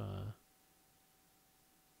 See if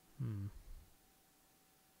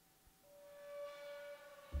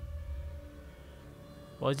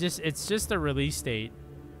Well, it's just the release date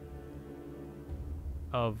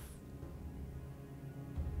of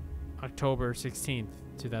October 16th,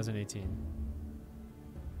 2018.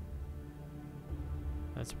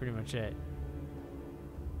 That's pretty much it.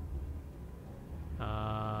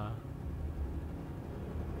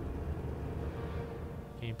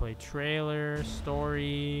 Gameplay trailer,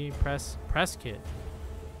 story, press kit,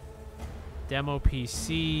 demo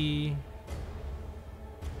PC.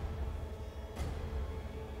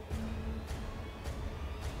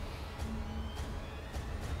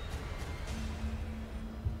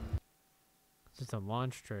 It's just a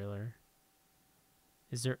launch trailer.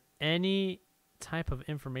 Is there any type of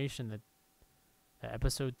information that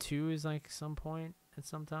episode 2 is like some point at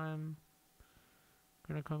some time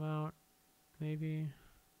gonna come out? Maybe.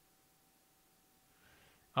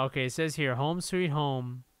 Okay, it says here Home Sweet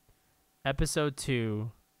Home episode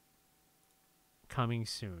 2 coming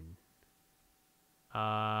soon.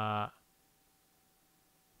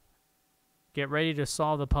 Get ready to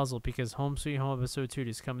solve the puzzle because Home Sweet Home episode 2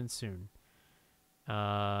 is coming soon.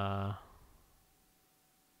 And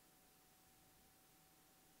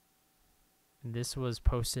this was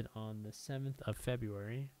posted on the 7th of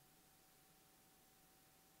February.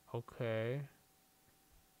 Okay.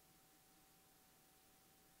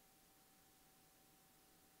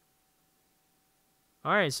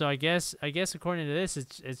 All right, so I guess according to this,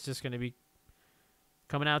 it's just gonna be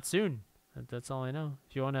coming out soon. That's all I know.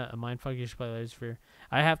 If you want a mindfuck, you should play Layers of Fear.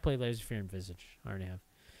 I have played Layers of Fear and Visage. I already have.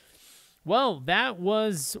 Well, that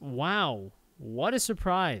was wow. What a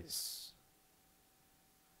surprise.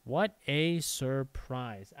 What a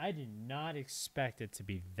surprise. I did not expect it to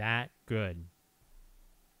be that good.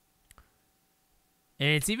 And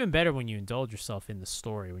it's even better when you indulge yourself in the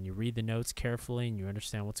story, when you read the notes carefully and you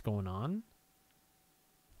understand what's going on.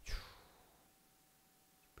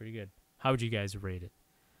 Pretty good. How would you guys rate it?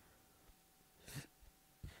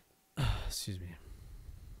 Excuse me.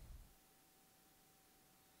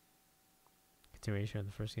 Continuation of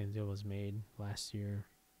the first game deal was made last year.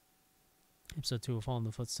 Episode 2 will follow in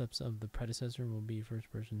the footsteps of the predecessor and will be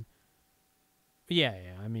first person. Yeah.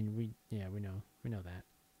 I mean, we know that.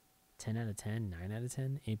 10 out of 10, 9 out of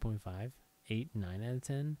 10, 8.5, 8, 9 out of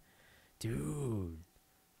 10. Dude.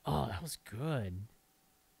 Oh, that was good.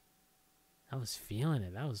 I was feeling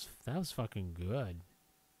it. That was fucking good.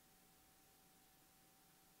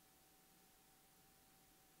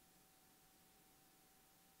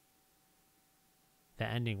 The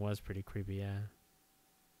ending was pretty creepy, yeah.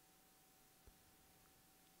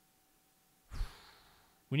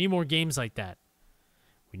 We need more games like that.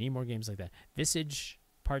 Visage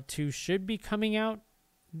Part 2 should be coming out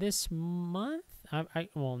this month?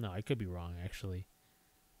 Well, no, I could be wrong, actually.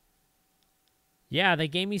 Yeah, they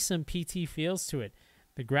gave me some PT feels to it.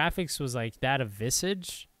 The graphics was like that of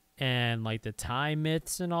Visage, and like the Thai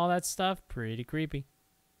myths and all that stuff. Pretty creepy.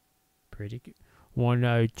 Pretty 1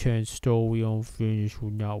 out of 10 story unfinished,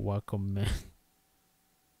 would not recommend.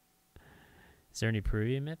 Is there any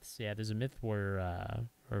Peruvian myths? Yeah, there's a myth where,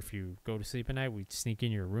 or if you go to sleep at night, we sneak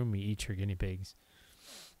in your room, we eat your guinea pigs.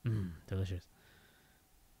 Delicious.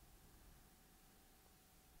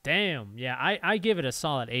 Damn, yeah, I give it a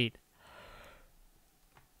solid 8.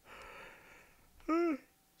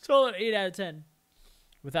 Solid 8 out of 10.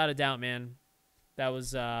 Without a doubt, man. That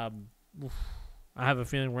was, I have a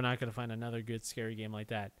feeling we're not going to find another good scary game like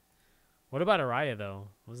that. What about Araya, though?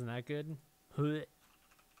 Wasn't that good? That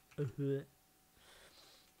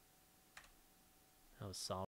was solid.